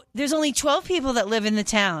 So there's only 12 people that live in the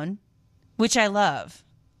town, which I love.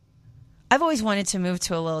 I've always wanted to move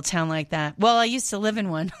to a little town like that. Well, I used to live in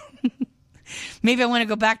one. Maybe I want to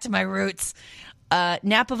go back to my roots.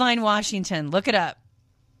 Napavine, Washington. Look it up.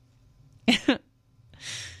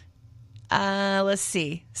 Let's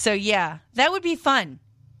see. So, yeah, that would be fun.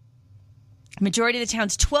 Majority of the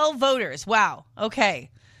town's 12 voters. Wow.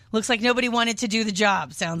 Okay. Looks like nobody wanted to do the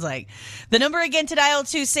job, sounds like. The number again to dial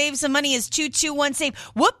to save some money is 221-SAVE.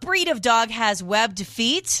 What breed of dog has webbed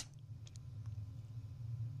feet?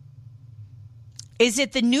 Is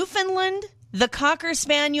it the Newfoundland, the Cocker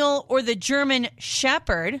Spaniel, or the German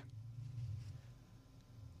Shepherd?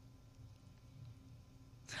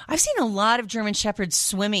 I've seen a lot of German Shepherds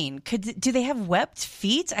swimming. Do they have webbed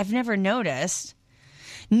feet? I've never noticed.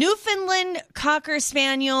 Newfoundland, Cocker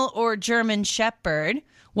Spaniel, or German Shepherd?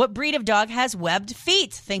 What breed of dog has webbed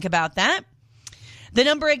feet? Think about that. The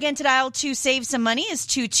number again to dial to save some money is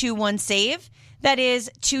 221-SAVE. That is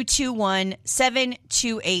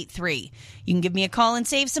 221-7283. You can give me a call and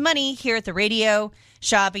save some money here at the Radio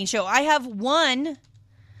Shopping Show. I have one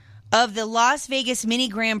of the Las Vegas Mini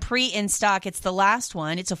Grand Prix in stock. It's the last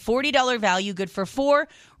one. It's a $40 value, good for 4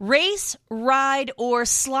 race, ride, or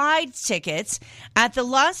slide tickets at the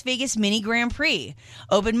Las Vegas Mini Grand Prix.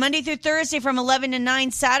 Open Monday through Thursday from 11 to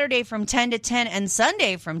 9, Saturday from 10 to 10, and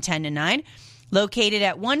Sunday from 10 to 9. Located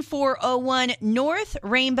at 1401 North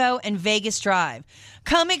Rainbow and Vegas Drive.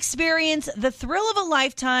 Come experience the thrill of a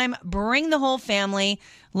lifetime. Bring the whole family.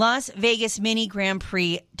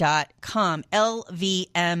 LasVegasMiniGrandPrix.com.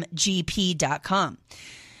 LVMGP.com.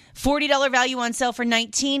 $40 value on sale for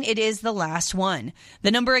 $19. It is the last one.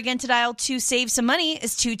 The number again to dial to save some money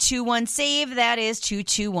is 221-SAVE. That is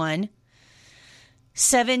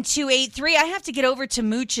 221-7283. I have to get over to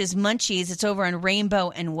Mooch's Munchies. It's over on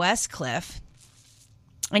Rainbow and Westcliff.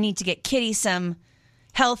 I need to get Kitty some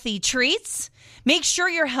healthy treats. Make sure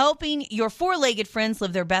you're helping your four-legged friends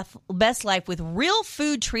live their best life with real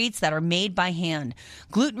food treats that are made by hand.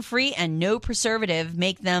 Gluten-free and no preservative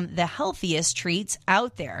make them the healthiest treats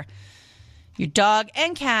out there. Your dog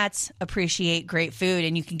and cats appreciate great food,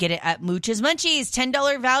 and you can get it at Mooch's Munchies.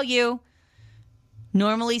 $10 value.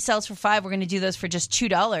 Normally sells for $5. We're going to do those for just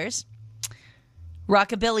 $2.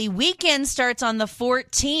 Rockabilly Weekend starts on the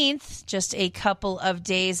 14th, just a couple of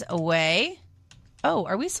days away. Oh,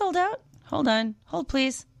 are we sold out? Hold on. Hold,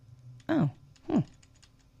 please. Oh,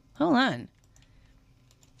 hold on.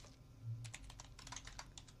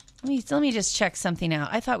 Let me just check something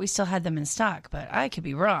out. I thought we still had them in stock, but I could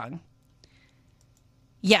be wrong.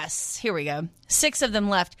 Yes, here we go. 6 of them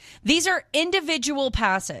left. These are individual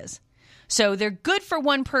passes. So they're good for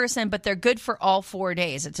one person, but they're good for all 4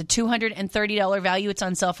 days. It's a $230 value. It's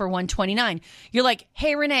on sale for $129. You're like,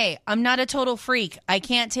 hey, Renee, I'm not a total freak. I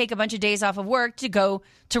can't take a bunch of days off of work to go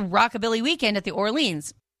to Rockabilly Weekend at the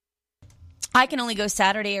Orleans. I can only go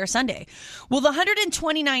Saturday or Sunday. Well, the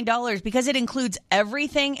 $129, because it includes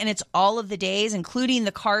everything and it's all of the days, including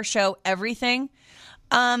the car show, everything,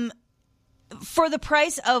 for the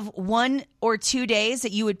price of 1 or 2 days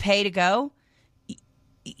that you would pay to go,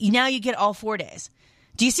 now you get all 4 days.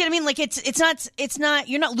 Do you see what I mean? Like it's not,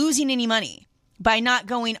 you're not losing any money by not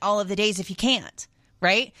going all of the days if you can't,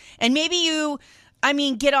 right? And maybe you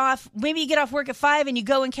get off work at 5 and you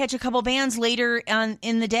go and catch a couple bands later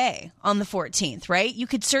in the day on the 14th, right? You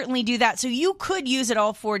could certainly do that. So you could use it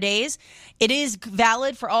all 4 days. It is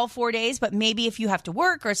valid for all 4 days, but maybe if you have to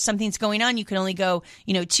work or something's going on, you can only go,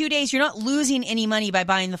 2 days. You're not losing any money by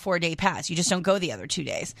buying the 4-day pass. You just don't go the other 2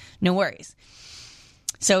 days. No worries.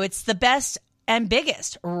 So it's the best and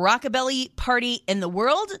biggest rockabilly party in the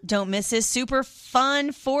world. Don't miss this super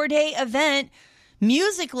fun 4-day event.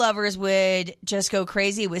 Music lovers would just go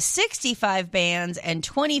crazy with 65 bands and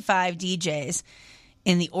 25 DJs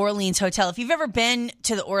in the Orleans Hotel. If you've ever been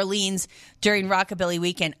to the Orleans during Rockabilly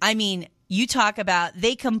Weekend, you talk about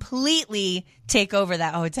they completely take over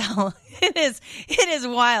that hotel. It is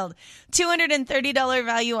wild. $230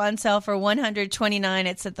 value on sale for $129.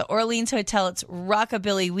 It's at the Orleans Hotel. It's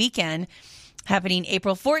Rockabilly Weekend, happening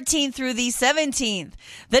April 14th through the 17th.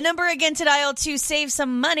 The number again to dial to save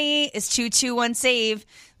some money is 221-SAVE.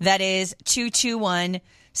 That is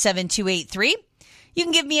 221-7283. You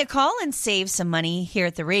can give me a call and save some money here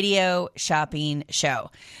at the Radio Shopping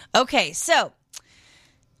Show. Okay, so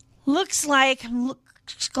looks like I'm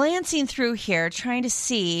glancing through here, trying to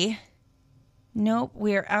see. Nope,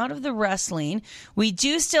 we're out of the wrestling. We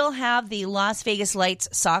do still have the Las Vegas Lights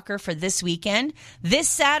soccer for this weekend. This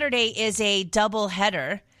Saturday is a double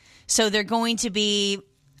header. So they're going to be,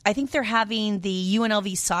 I think they're having the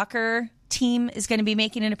UNLV soccer team is going to be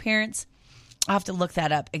making an appearance. I'll have to look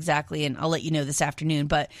that up exactly, and I'll let you know this afternoon.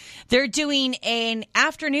 But they're doing an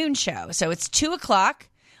afternoon show. So it's 2 o'clock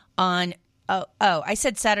on, I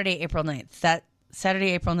said Saturday, April 9th. That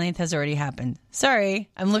Saturday, April 9th has already happened. Sorry,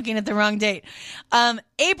 I'm looking at the wrong date.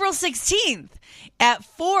 April 16th at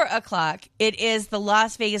 4 o'clock, it is the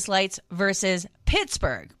Las Vegas Lights versus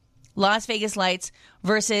Pittsburgh. Las Vegas Lights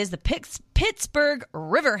versus the Pittsburgh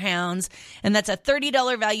Riverhounds. And that's a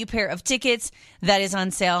 $30 value pair of tickets that is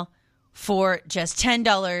on sale for just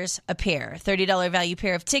 $10 a pair. $30 value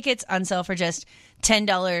pair of tickets on sale for just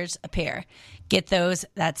 $10 a pair. Get those.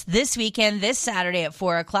 That's this weekend, this Saturday at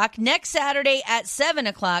 4 o'clock. Next Saturday at 7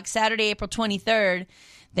 o'clock, Saturday, April 23rd,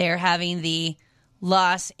 they're having they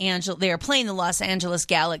are playing the Los Angeles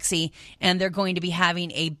Galaxy, and they're going to be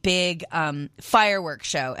having a big fireworks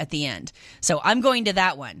show at the end. So I'm going to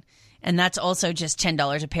that one, and that's also just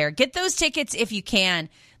 $10 a pair. Get those tickets if you can.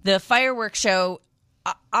 The fireworks show,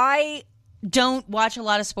 I don't watch a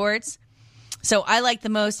lot of sports, so I like the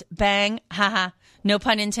most bang, haha, no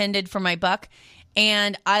pun intended, for my buck.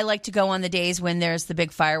 And I like to go on the days when there's the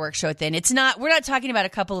big fireworks show at the end. We're not talking about a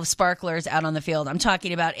couple of sparklers out on the field. I'm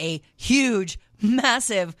talking about a huge,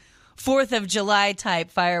 massive 4th of July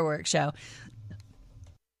type fireworks show.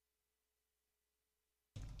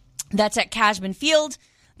 That's at Cashman Field.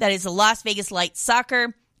 That is the Las Vegas Lights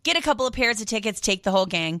Soccer. Get a couple of pairs of tickets, take the whole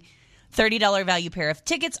gang. $30 value pair of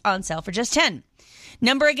tickets on sale for just $10.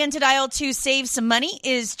 Number again to dial to save some money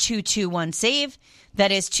is 221-SAVE.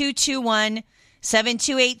 That is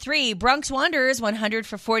 221-7283. Bronx Wanderers, 100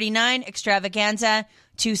 for $49. Extravaganza,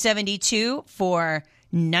 $272 for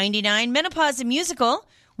 $99. Menopause the Musical,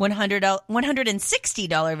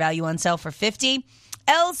 $160 value on sale for $50.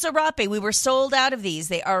 El Serape, we were sold out of these.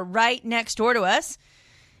 They are right next door to us.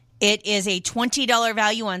 It is a $20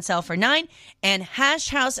 value on sale for $9. And Hash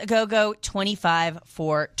House A Go-Go, $25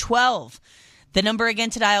 for $12. The number again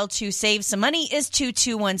to dial to save some money is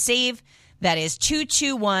 221-SAVE. That is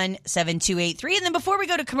 221-7283. And then before we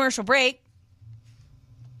go to commercial break,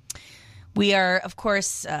 we are, of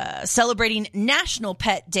course, celebrating National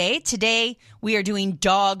Pet Day. Today, we are doing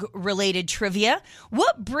dog-related trivia.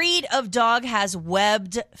 What breed of dog has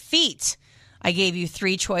webbed feet? I gave you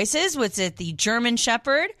 3 choices. Was it the German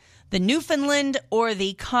Shepherd, the Newfoundland, or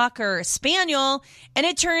the Cocker Spaniel? And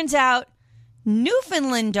it turns out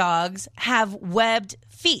Newfoundland dogs have webbed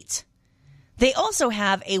feet. They also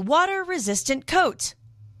have a water-resistant coat.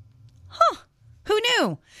 Huh. Who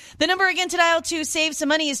knew? The number again to dial to save some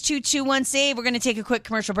money is 221-SAVE. We're going to take a quick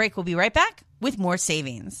commercial break. We'll be right back with more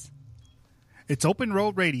savings. It's Open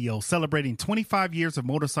Road Radio, celebrating 25 years of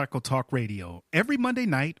motorcycle talk radio. Every Monday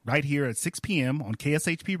night, right here at 6 p.m. on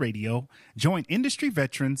KSHP Radio, join industry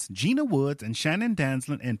veterans Gina Woods and Shannon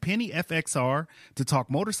Danslin and Penny FXR to talk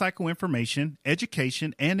motorcycle information,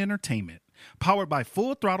 education, and entertainment. Powered by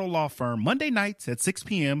Full Throttle Law Firm, Monday nights at 6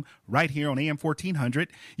 p.m. right here on AM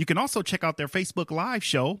 1400. You can also check out their Facebook Live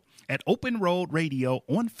show at Open Road Radio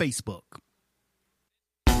on Facebook.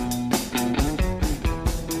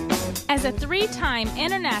 As a 3-time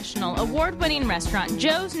international award-winning restaurant,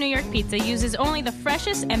 Joe's New York Pizza uses only the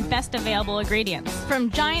freshest and best available ingredients.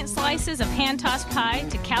 From giant slices of hand-tossed pie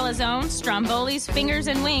to calzone, strombolis, fingers,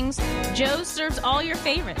 and wings, Joe's serves all your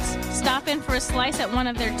favorites. Stop in for a slice at one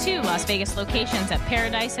of their 2 Las Vegas locations at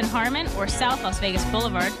Paradise and Harmon or South Las Vegas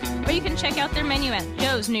Boulevard, or you can check out their menu at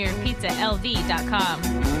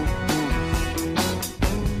joesnewyorkpizzalv.com.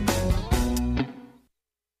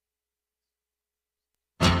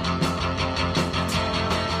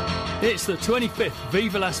 It's the 25th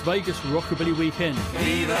Viva Las Vegas Rockabilly Weekend.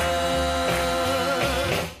 Viva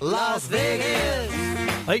Las Vegas!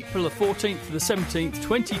 April the 14th to the 17th,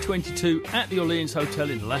 2022 at the Orleans Hotel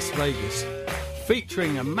in Las Vegas.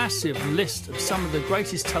 Featuring a massive list of some of the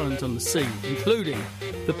greatest talent on the scene, including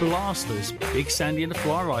the Blasters, Big Sandy and the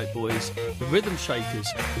Fly Right Boys, the Rhythm Shakers,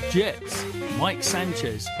 the Jets, Mike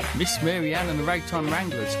Sanchez, Miss Mary Ann and the Ragtime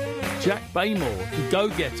Wranglers, Jack Baymore, the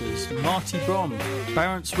Go-Getters, Marty Brom,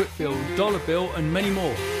 Barrett Whitfield, Dollar Bill and many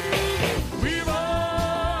more.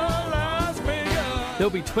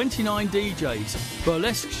 There'll be 29 DJs,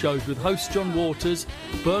 burlesque shows with host John Waters,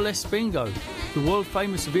 burlesque bingo, the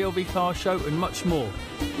world-famous VLV car show and much more.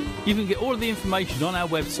 You can get all of the information on our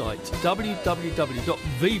website,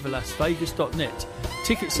 www.vivalasvegas.net.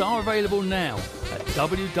 Tickets are available now at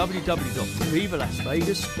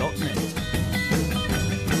www.vivalasvegas.net.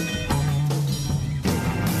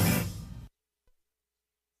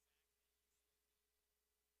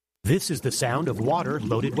 This is the sound of water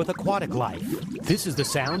loaded with aquatic life. This is the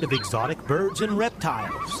sound of exotic birds and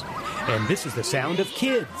reptiles. And this is the sound of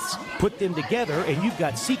kids. Put them together and you've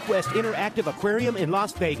got SeaQuest Interactive Aquarium in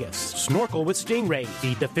Las Vegas. Snorkel with stingrays,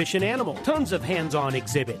 feed the fish and animal, tons of hands-on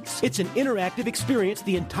exhibits. It's an interactive experience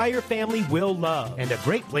the entire family will love. And a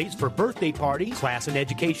great place for birthday parties, class and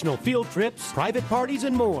educational field trips, private parties,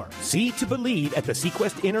 and more. See to believe at the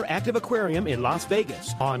SeaQuest Interactive Aquarium in Las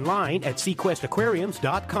Vegas. Online at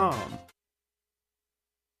SeaQuestAquariums.com.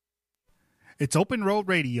 It's Open Road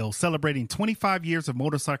Radio, celebrating 25 years of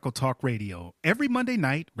motorcycle talk radio. Every Monday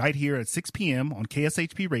night, right here at 6 p.m. on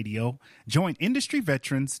KSHP Radio, join industry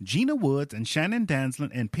veterans Gina Woods and Shannon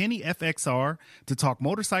Danslin and Penny FXR to talk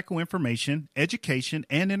motorcycle information, education,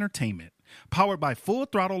 and entertainment. Powered by Full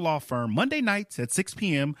Throttle Law Firm, Monday nights at 6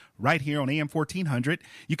 p.m. right here on AM 1400.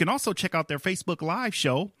 You can also check out their Facebook Live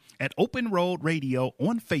show at Open Road Radio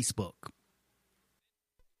on Facebook.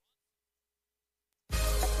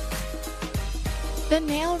 The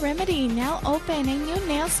Nail Remedy, now open, a new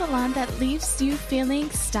nail salon that leaves you feeling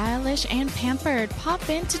stylish and pampered. Pop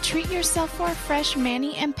in to treat yourself for a fresh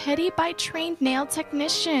mani and pedi by trained nail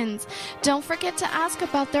technicians. Don't forget to ask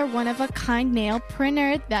about their one-of-a-kind nail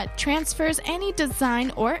printer that transfers any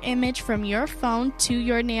design or image from your phone to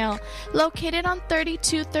your nail. Located on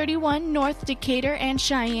 3231 North Decatur and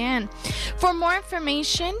Cheyenne. For more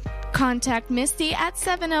information, contact Misty at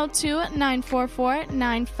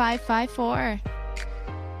 702-944-9554.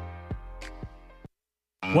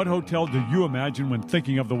 What hotel do you imagine when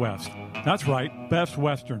thinking of the West? That's right, Best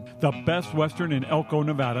Western. The Best Western in Elko,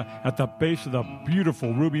 Nevada, at the base of the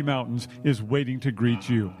beautiful Ruby Mountains, is waiting to greet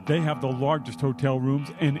you. They have the largest hotel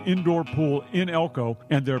rooms and indoor pool in Elko,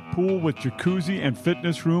 and their pool with jacuzzi and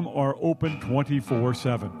fitness room are open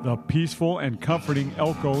 24/7. The peaceful and comforting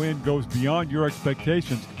Elko Inn goes beyond your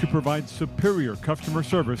expectations to provide superior customer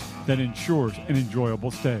service that ensures an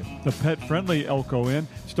enjoyable stay. The pet-friendly Elko Inn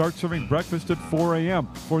starts serving breakfast at 4 a.m.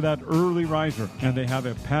 for that early riser, and they have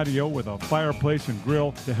a patio with a fireplace and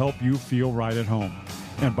grill to help you feel right at home.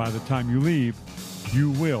 And by the time you leave, you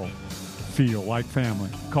will feel like family.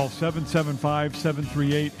 Call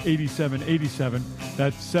 775-738-8787.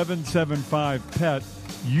 That's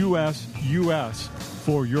 775-PET-US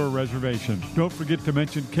for your reservation. Don't forget to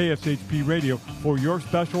mention KSHP Radio for your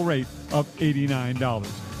special rate of $89.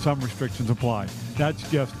 Some restrictions apply.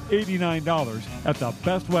 That's just $89 at the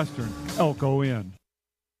Best Western Elko Inn.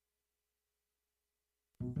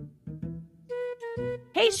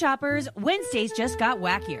 Hey shoppers, Wednesdays just got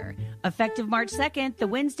wackier. Effective March 2nd, the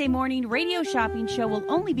Wednesday morning radio shopping show will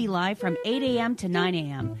only be live from 8 a.m. to 9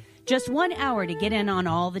 a.m. Just 1 hour to get in on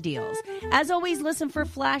all the deals. As always, listen for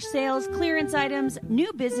flash sales, clearance items,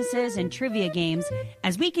 new businesses, and trivia games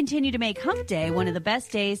as we continue to make Hump Day one of the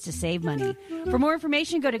best days to save money. For more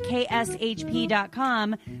information, go to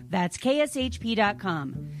kshp.com. That's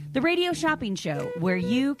kshp.com. The radio shopping show where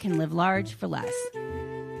you can live large for less.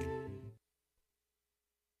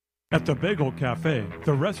 At the Bagel Cafe,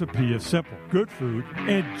 the recipe is simple, good food,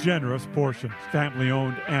 and generous portions. Family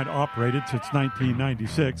owned and operated since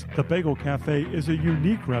 1996, the Bagel Cafe is a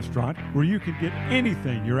unique restaurant where you can get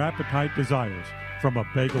anything your appetite desires. From a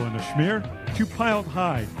bagel and a schmear to piled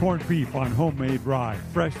high corned beef on homemade rye,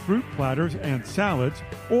 fresh fruit platters and salads,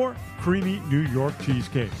 or creamy New York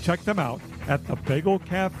cheesecake. Check them out at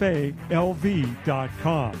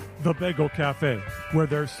thebagelcafeLV.com. The Bagel Cafe, where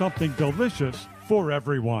there's something delicious for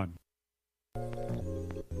everyone.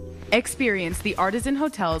 Experience the Artisan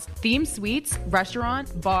Hotel's themed suites,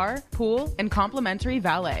 restaurant, bar, pool, and complimentary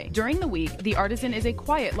valet. During the week, the Artisan is a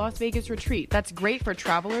quiet Las Vegas retreat that's great for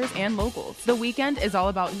travelers and locals. The weekend is all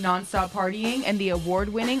about nonstop partying and the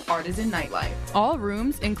award-winning Artisan nightlife. All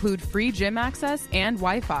rooms include free gym access and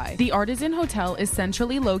Wi-Fi. The Artisan Hotel is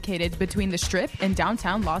centrally located between the Strip and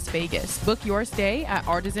downtown Las Vegas. Book your stay at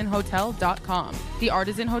artisanhotel.com. The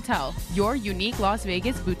Artisan Hotel, your unique Las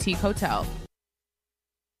Vegas boutique hotel.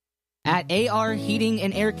 At AR Heating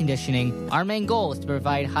and Air Conditioning, our main goal is to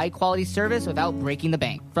provide high-quality service without breaking the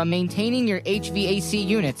bank. From maintaining your HVAC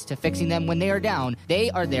units to fixing them when they are down, they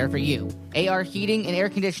are there for you. AR Heating and Air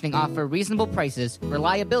Conditioning offer reasonable prices,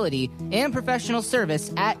 reliability, and professional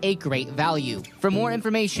service at a great value. For more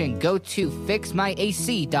information, go to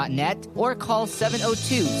fixmyac.net or call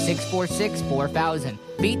 702-646-4000.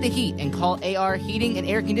 Beat the heat and call AR Heating and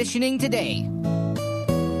Air Conditioning today.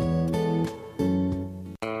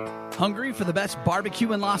 Hungry for the best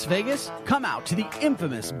barbecue in Las Vegas? Come out to the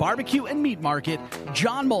infamous barbecue and meat market,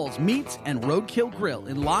 John Mole's Meats and Roadkill Grill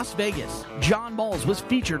in Las Vegas. John Mole's was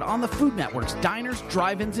featured on the Food Network's Diners,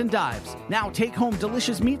 Drive-Ins, and Dives. Now take home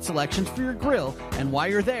delicious meat selections for your grill, and while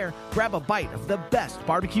you're there, grab a bite of the best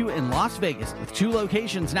barbecue in Las Vegas. With 2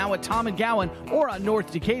 locations now at Tom and Gowan or on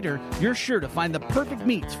North Decatur, you're sure to find the perfect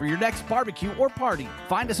meats for your next barbecue or party.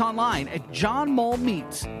 Find us online at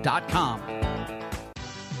johnmolemeats.com.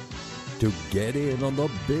 To get in on the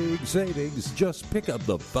big savings, just pick up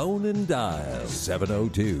the phone and dial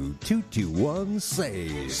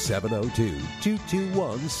 702-221-SAVE.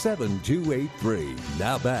 702-221-7283.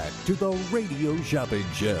 Now back to the Radio Shopping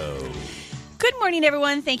Show. Good morning,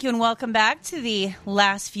 everyone. Thank you and welcome back to the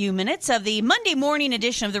last few minutes of the Monday morning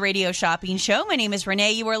edition of the Radio Shopping Show. My name is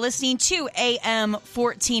Renee. You are listening to AM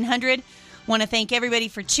 1400. Want to thank everybody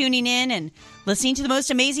for tuning in and listening to the most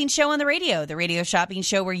amazing show on the Radio Shopping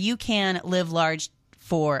Show, where you can live large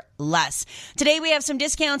for less. Today we have some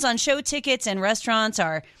discounts on show tickets and restaurants.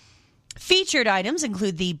 Our featured items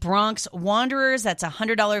include the Bronx Wanderers. That's a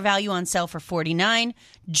 $100 value on sale for $49.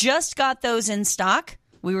 Just got those in stock.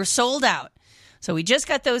 We were sold out. So we just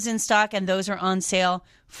got those in stock, and those are on sale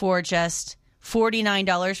for just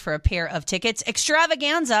 $49 for a pair of tickets.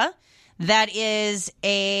 Extravaganza, that is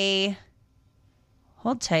a...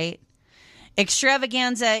 Hold tight.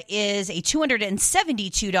 Extravaganza is a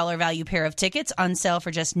 $272 value pair of tickets on sale for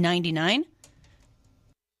just $99.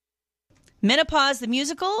 Menopause the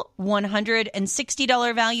Musical,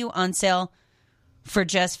 $160 value on sale for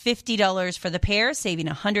just $50 for the pair, saving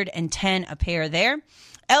 $110 a pair there.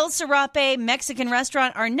 El Serape Mexican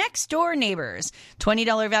Restaurant, our next door neighbors,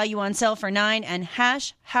 $20 value on sale for $9. And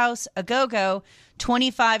Hash House A Go-Go,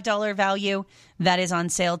 $25 value. That is on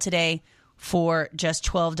sale today for just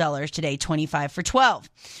 $12 today, $25 for $12.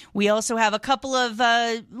 We also have a couple of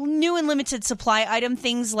new and limited supply item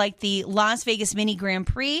things like the Las Vegas Mini Grand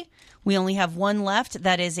Prix. We only have one left.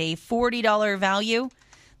 That is a $40 value.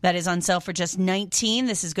 That is on sale for just $19.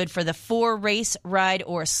 This is good for the 4 race, ride,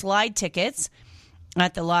 or slide tickets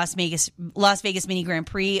at the Las Vegas Mini Grand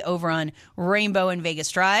Prix over on Rainbow and Vegas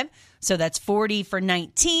Drive. So that's $40 for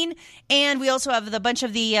 $19. And we also have a bunch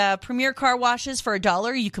of the Premier Car Washes for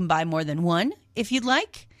 $1. You can buy more than one if you'd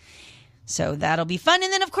like. So that'll be fun.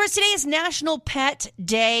 And then, of course, today is National Pet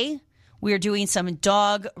Day. We are doing some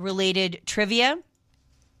dog-related trivia.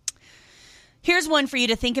 Here's one for you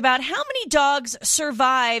to think about. How many dogs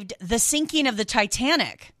survived the sinking of the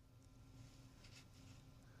Titanic?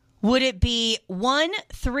 Would it be 1,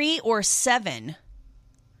 3, or 7?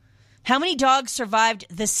 How many dogs survived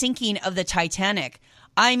the sinking of the Titanic?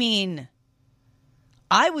 I mean,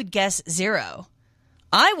 I would guess 0.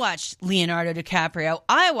 I watched Leonardo DiCaprio.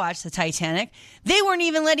 I watched the Titanic. They weren't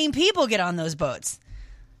even letting people get on those boats.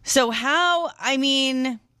 So how, I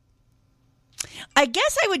mean, I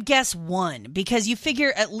guess I would guess 1, because you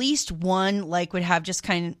figure at least 1 like would have just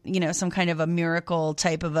kind of, you know, some kind of a miracle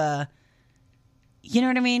type of a, you know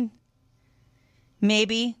what I mean?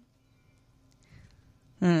 Maybe.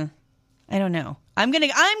 I don't know. I'm gonna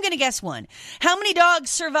guess 1. How many dogs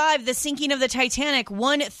survived the sinking of the Titanic?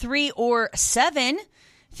 1, 3, or 7?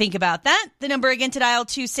 Think about that. The number again to dial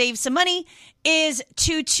to save some money is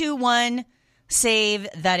 221-SAVE.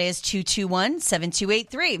 That is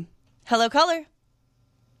 221-7283. Hello, caller.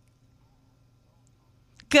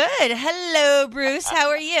 Good. Hello, Bruce. How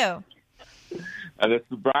are you? This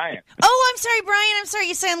is Brian. Oh, I'm sorry, Brian. I'm sorry.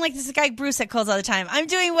 You sound like this guy Bruce that calls all the time. I'm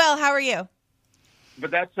doing well. How are you?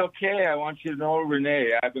 But that's okay. I want you to know,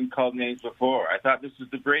 Renee, I've been called names before. I thought this was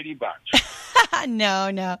the Brady Bunch. No.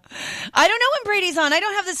 I don't know when Brady's on. I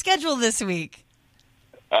don't have the schedule this week.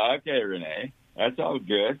 Okay, Renee. That's all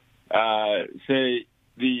good. Say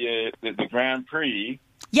the Grand Prix.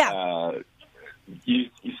 Yeah. You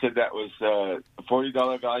said that was a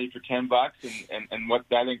 $40 value for $10, and what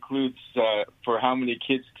that includes for how many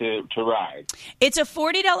kids to ride? It's a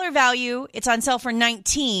 $40 value. It's on sale for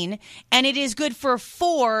 $19, and it is good for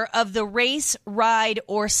 4 of the race, ride,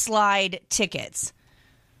 or slide tickets.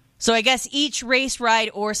 So I guess each race, ride,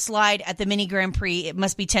 or slide at the Mini Grand Prix, it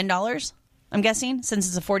must be $10, I'm guessing, since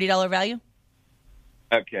it's a $40 value.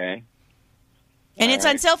 Okay. And it's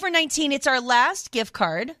on sale for $19. It's our last gift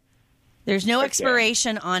card. There's no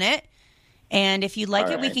expiration on it. And if you'd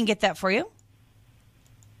like it, we can get that for you.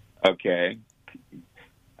 Okay.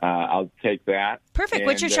 I'll take that. Perfect.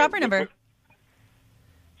 What's your shopper number?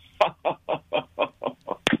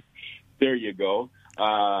 There you go.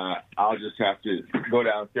 I'll just have to go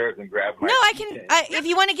downstairs and grab my... No, I can... if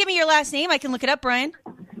you want to give me your last name, I can look it up, Brian.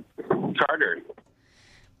 Carter.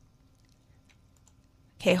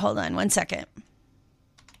 Okay, hold on 1 second.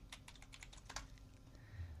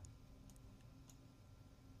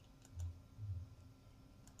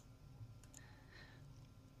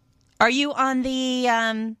 Are you on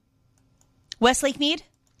the Westlake Mead?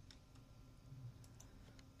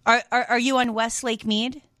 Are you on Westlake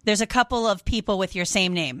Mead? There's a couple of people with your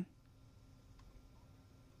same name.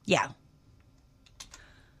 Yeah.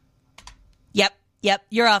 Yep.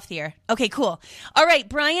 You're off the air. Okay, cool. All right,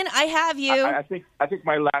 Brian, I have you. I think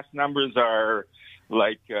my last numbers are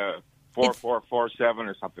like 4447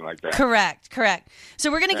 or something like that. Correct.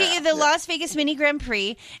 So we're going to get you the Las Vegas Mini Grand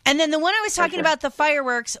Prix, and then the one I was talking about, the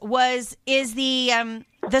fireworks, is the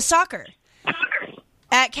soccer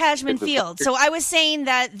at Cashman Field. So I was saying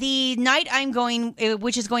that the night I'm going,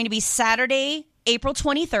 which is going to be Saturday, April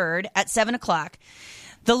 23rd at 7:00.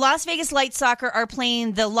 The Las Vegas Light Soccer are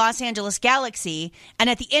playing the Los Angeles Galaxy, and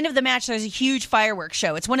at the end of the match, there's a huge fireworks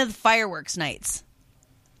show. It's one of the fireworks nights,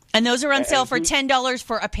 and those are on sale for $10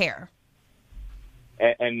 for a pair.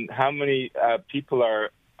 And how many people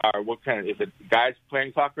are what kind of, is it guys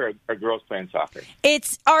playing soccer or girls playing soccer?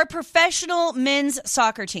 It's our professional men's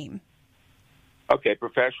soccer team. Okay,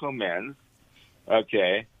 professional men's.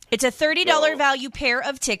 Okay. It's a $30 value pair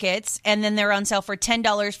of tickets, and then they're on sale for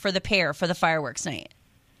 $10 for the pair for the fireworks night.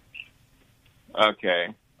 Okay.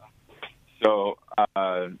 So,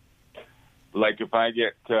 like if I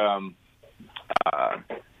get 2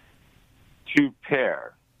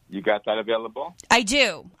 pair, you got that available? I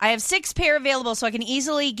do. I have 6 pair available, so I can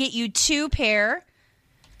easily get you 2 pair,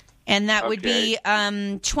 and that would be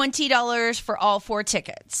 $20 for all 4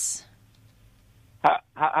 tickets. How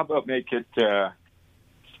about make it,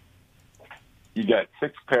 you got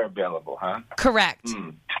 6 pair available, huh? Correct.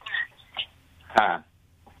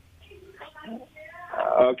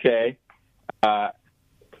 Okay.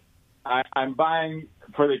 I'm buying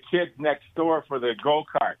for the kids next door for the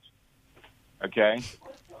go-kart. Okay?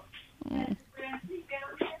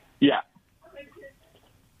 Yeah.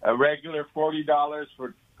 A regular $40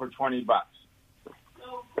 for $20.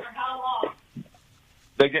 So for how long?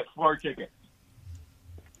 They get 4 tickets.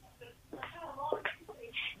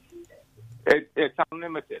 It's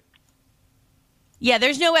unlimited. Yeah,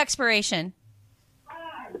 there's no expiration.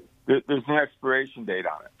 There's no expiration date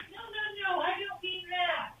on it. No, I don't mean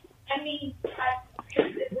that. I mean, for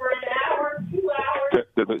an hour, 2 hours.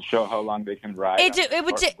 Does it show how long they can ride?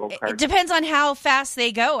 It depends on how fast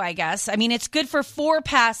they go, I guess. I mean, it's good for 4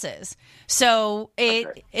 passes. So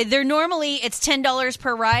they're normally, it's $10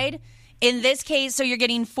 per ride. In this case, so you're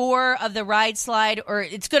getting 4 of the ride, slide, or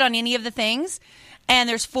it's good on any of the things. And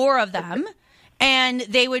there's 4 of them. And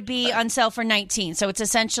they would be on sale for $19. So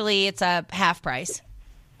it's a half price.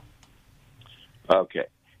 Okay.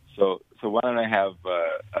 So why don't I have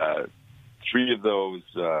 3 of those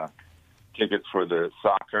tickets for the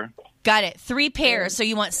soccer? Got it. 3 pairs, so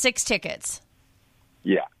you want 6 tickets.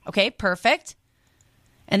 Yeah. Okay, perfect.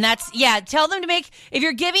 And tell them to if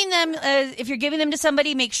you're giving them to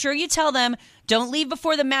somebody, make sure you tell them don't leave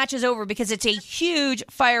before the match is over, because it's a huge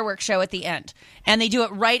fireworks show at the end. And they do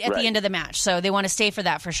it right at the end of the match. So they want to stay for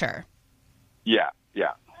that for sure. Yeah.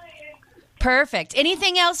 Perfect.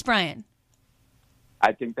 Anything else, Brian?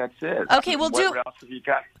 I think that's it. Okay, what else have you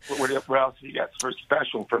got? What else have you got for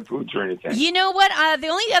special for foods or anything? You know what? The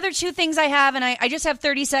only other 2 things I have, and I just have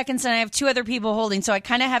 30 seconds, and I have 2 other people holding, so I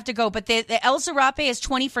kind of have to go. But the El Zarape is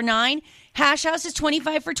 20 for $9. Hash House is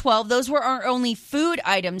 25 for $12. Those were our only food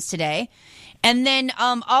items today. And then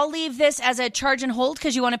I'll leave this as a charge and hold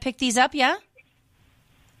because you want to pick these up, yeah?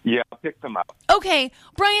 Yeah, I'll pick them up. Okay.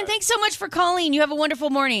 Brian, thanks so much for calling. You have a wonderful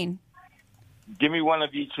morning. Give me one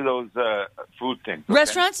of each of those food things. Okay?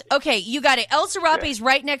 Restaurants? Okay, you got it. El Serape's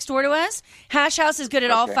right next door to us. Hash House is good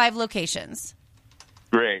at all 5 locations.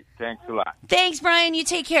 Great. Thanks a lot. Thanks, Brian. You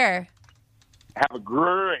take care. Have a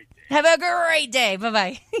great day. Have a great day.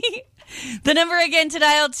 Bye-bye. The number again to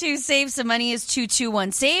dial to save some money is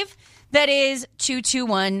 221-SAVE. That is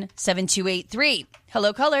 221-7283.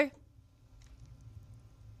 Hello, caller.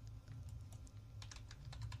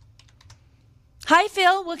 Hi,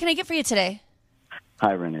 Phil. What can I get for you today?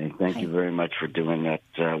 Hi, Renee. Thank you very much for doing that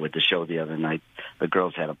with the show the other night. The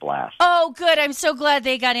girls had a blast. Oh, good. I'm so glad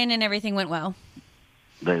they got in and everything went well.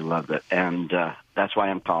 They loved it. And that's why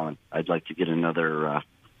I'm calling. I'd like to get another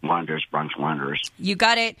Wanderers, Bronx Wanderers. You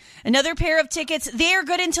got it. Another pair of tickets. They are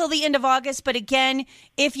good until the end of August. But again,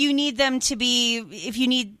 if you need them to be, if you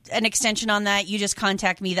need an extension on that, you just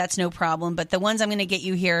contact me. That's no problem. But the ones I'm going to get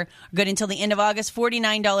you here are good until the end of August.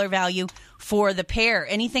 $49 value for the pair.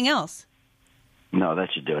 Anything else? No,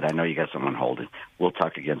 that should do it. I know you got someone holding. We'll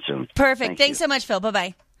talk again soon. Perfect. Thanks so much, Phil.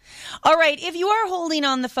 Bye-bye. All right. If you are holding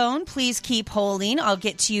on the phone, please keep holding. I'll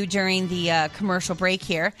get to you during the commercial break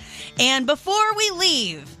here. And before we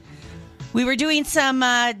leave, we were doing some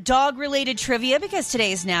dog-related trivia because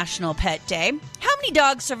today is National Pet Day. How many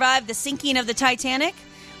dogs survived the sinking of the Titanic?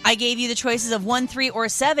 I gave you the choices of 1, 3, or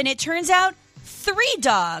 7. It turns out 3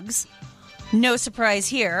 dogs, no surprise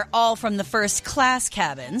here, all from the first class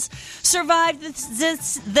cabins, survived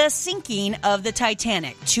the sinking of the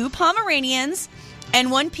Titanic. 2 Pomeranians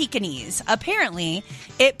and 1 Pekingese. Apparently,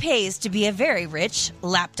 it pays to be a very rich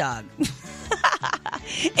lapdog.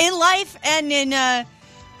 In life and in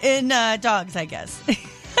dogs, I guess.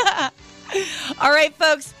 All right,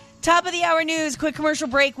 folks. Top of the hour news. Quick commercial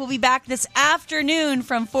break. We'll be back this afternoon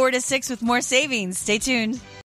from 4 to 6 with more savings. Stay tuned.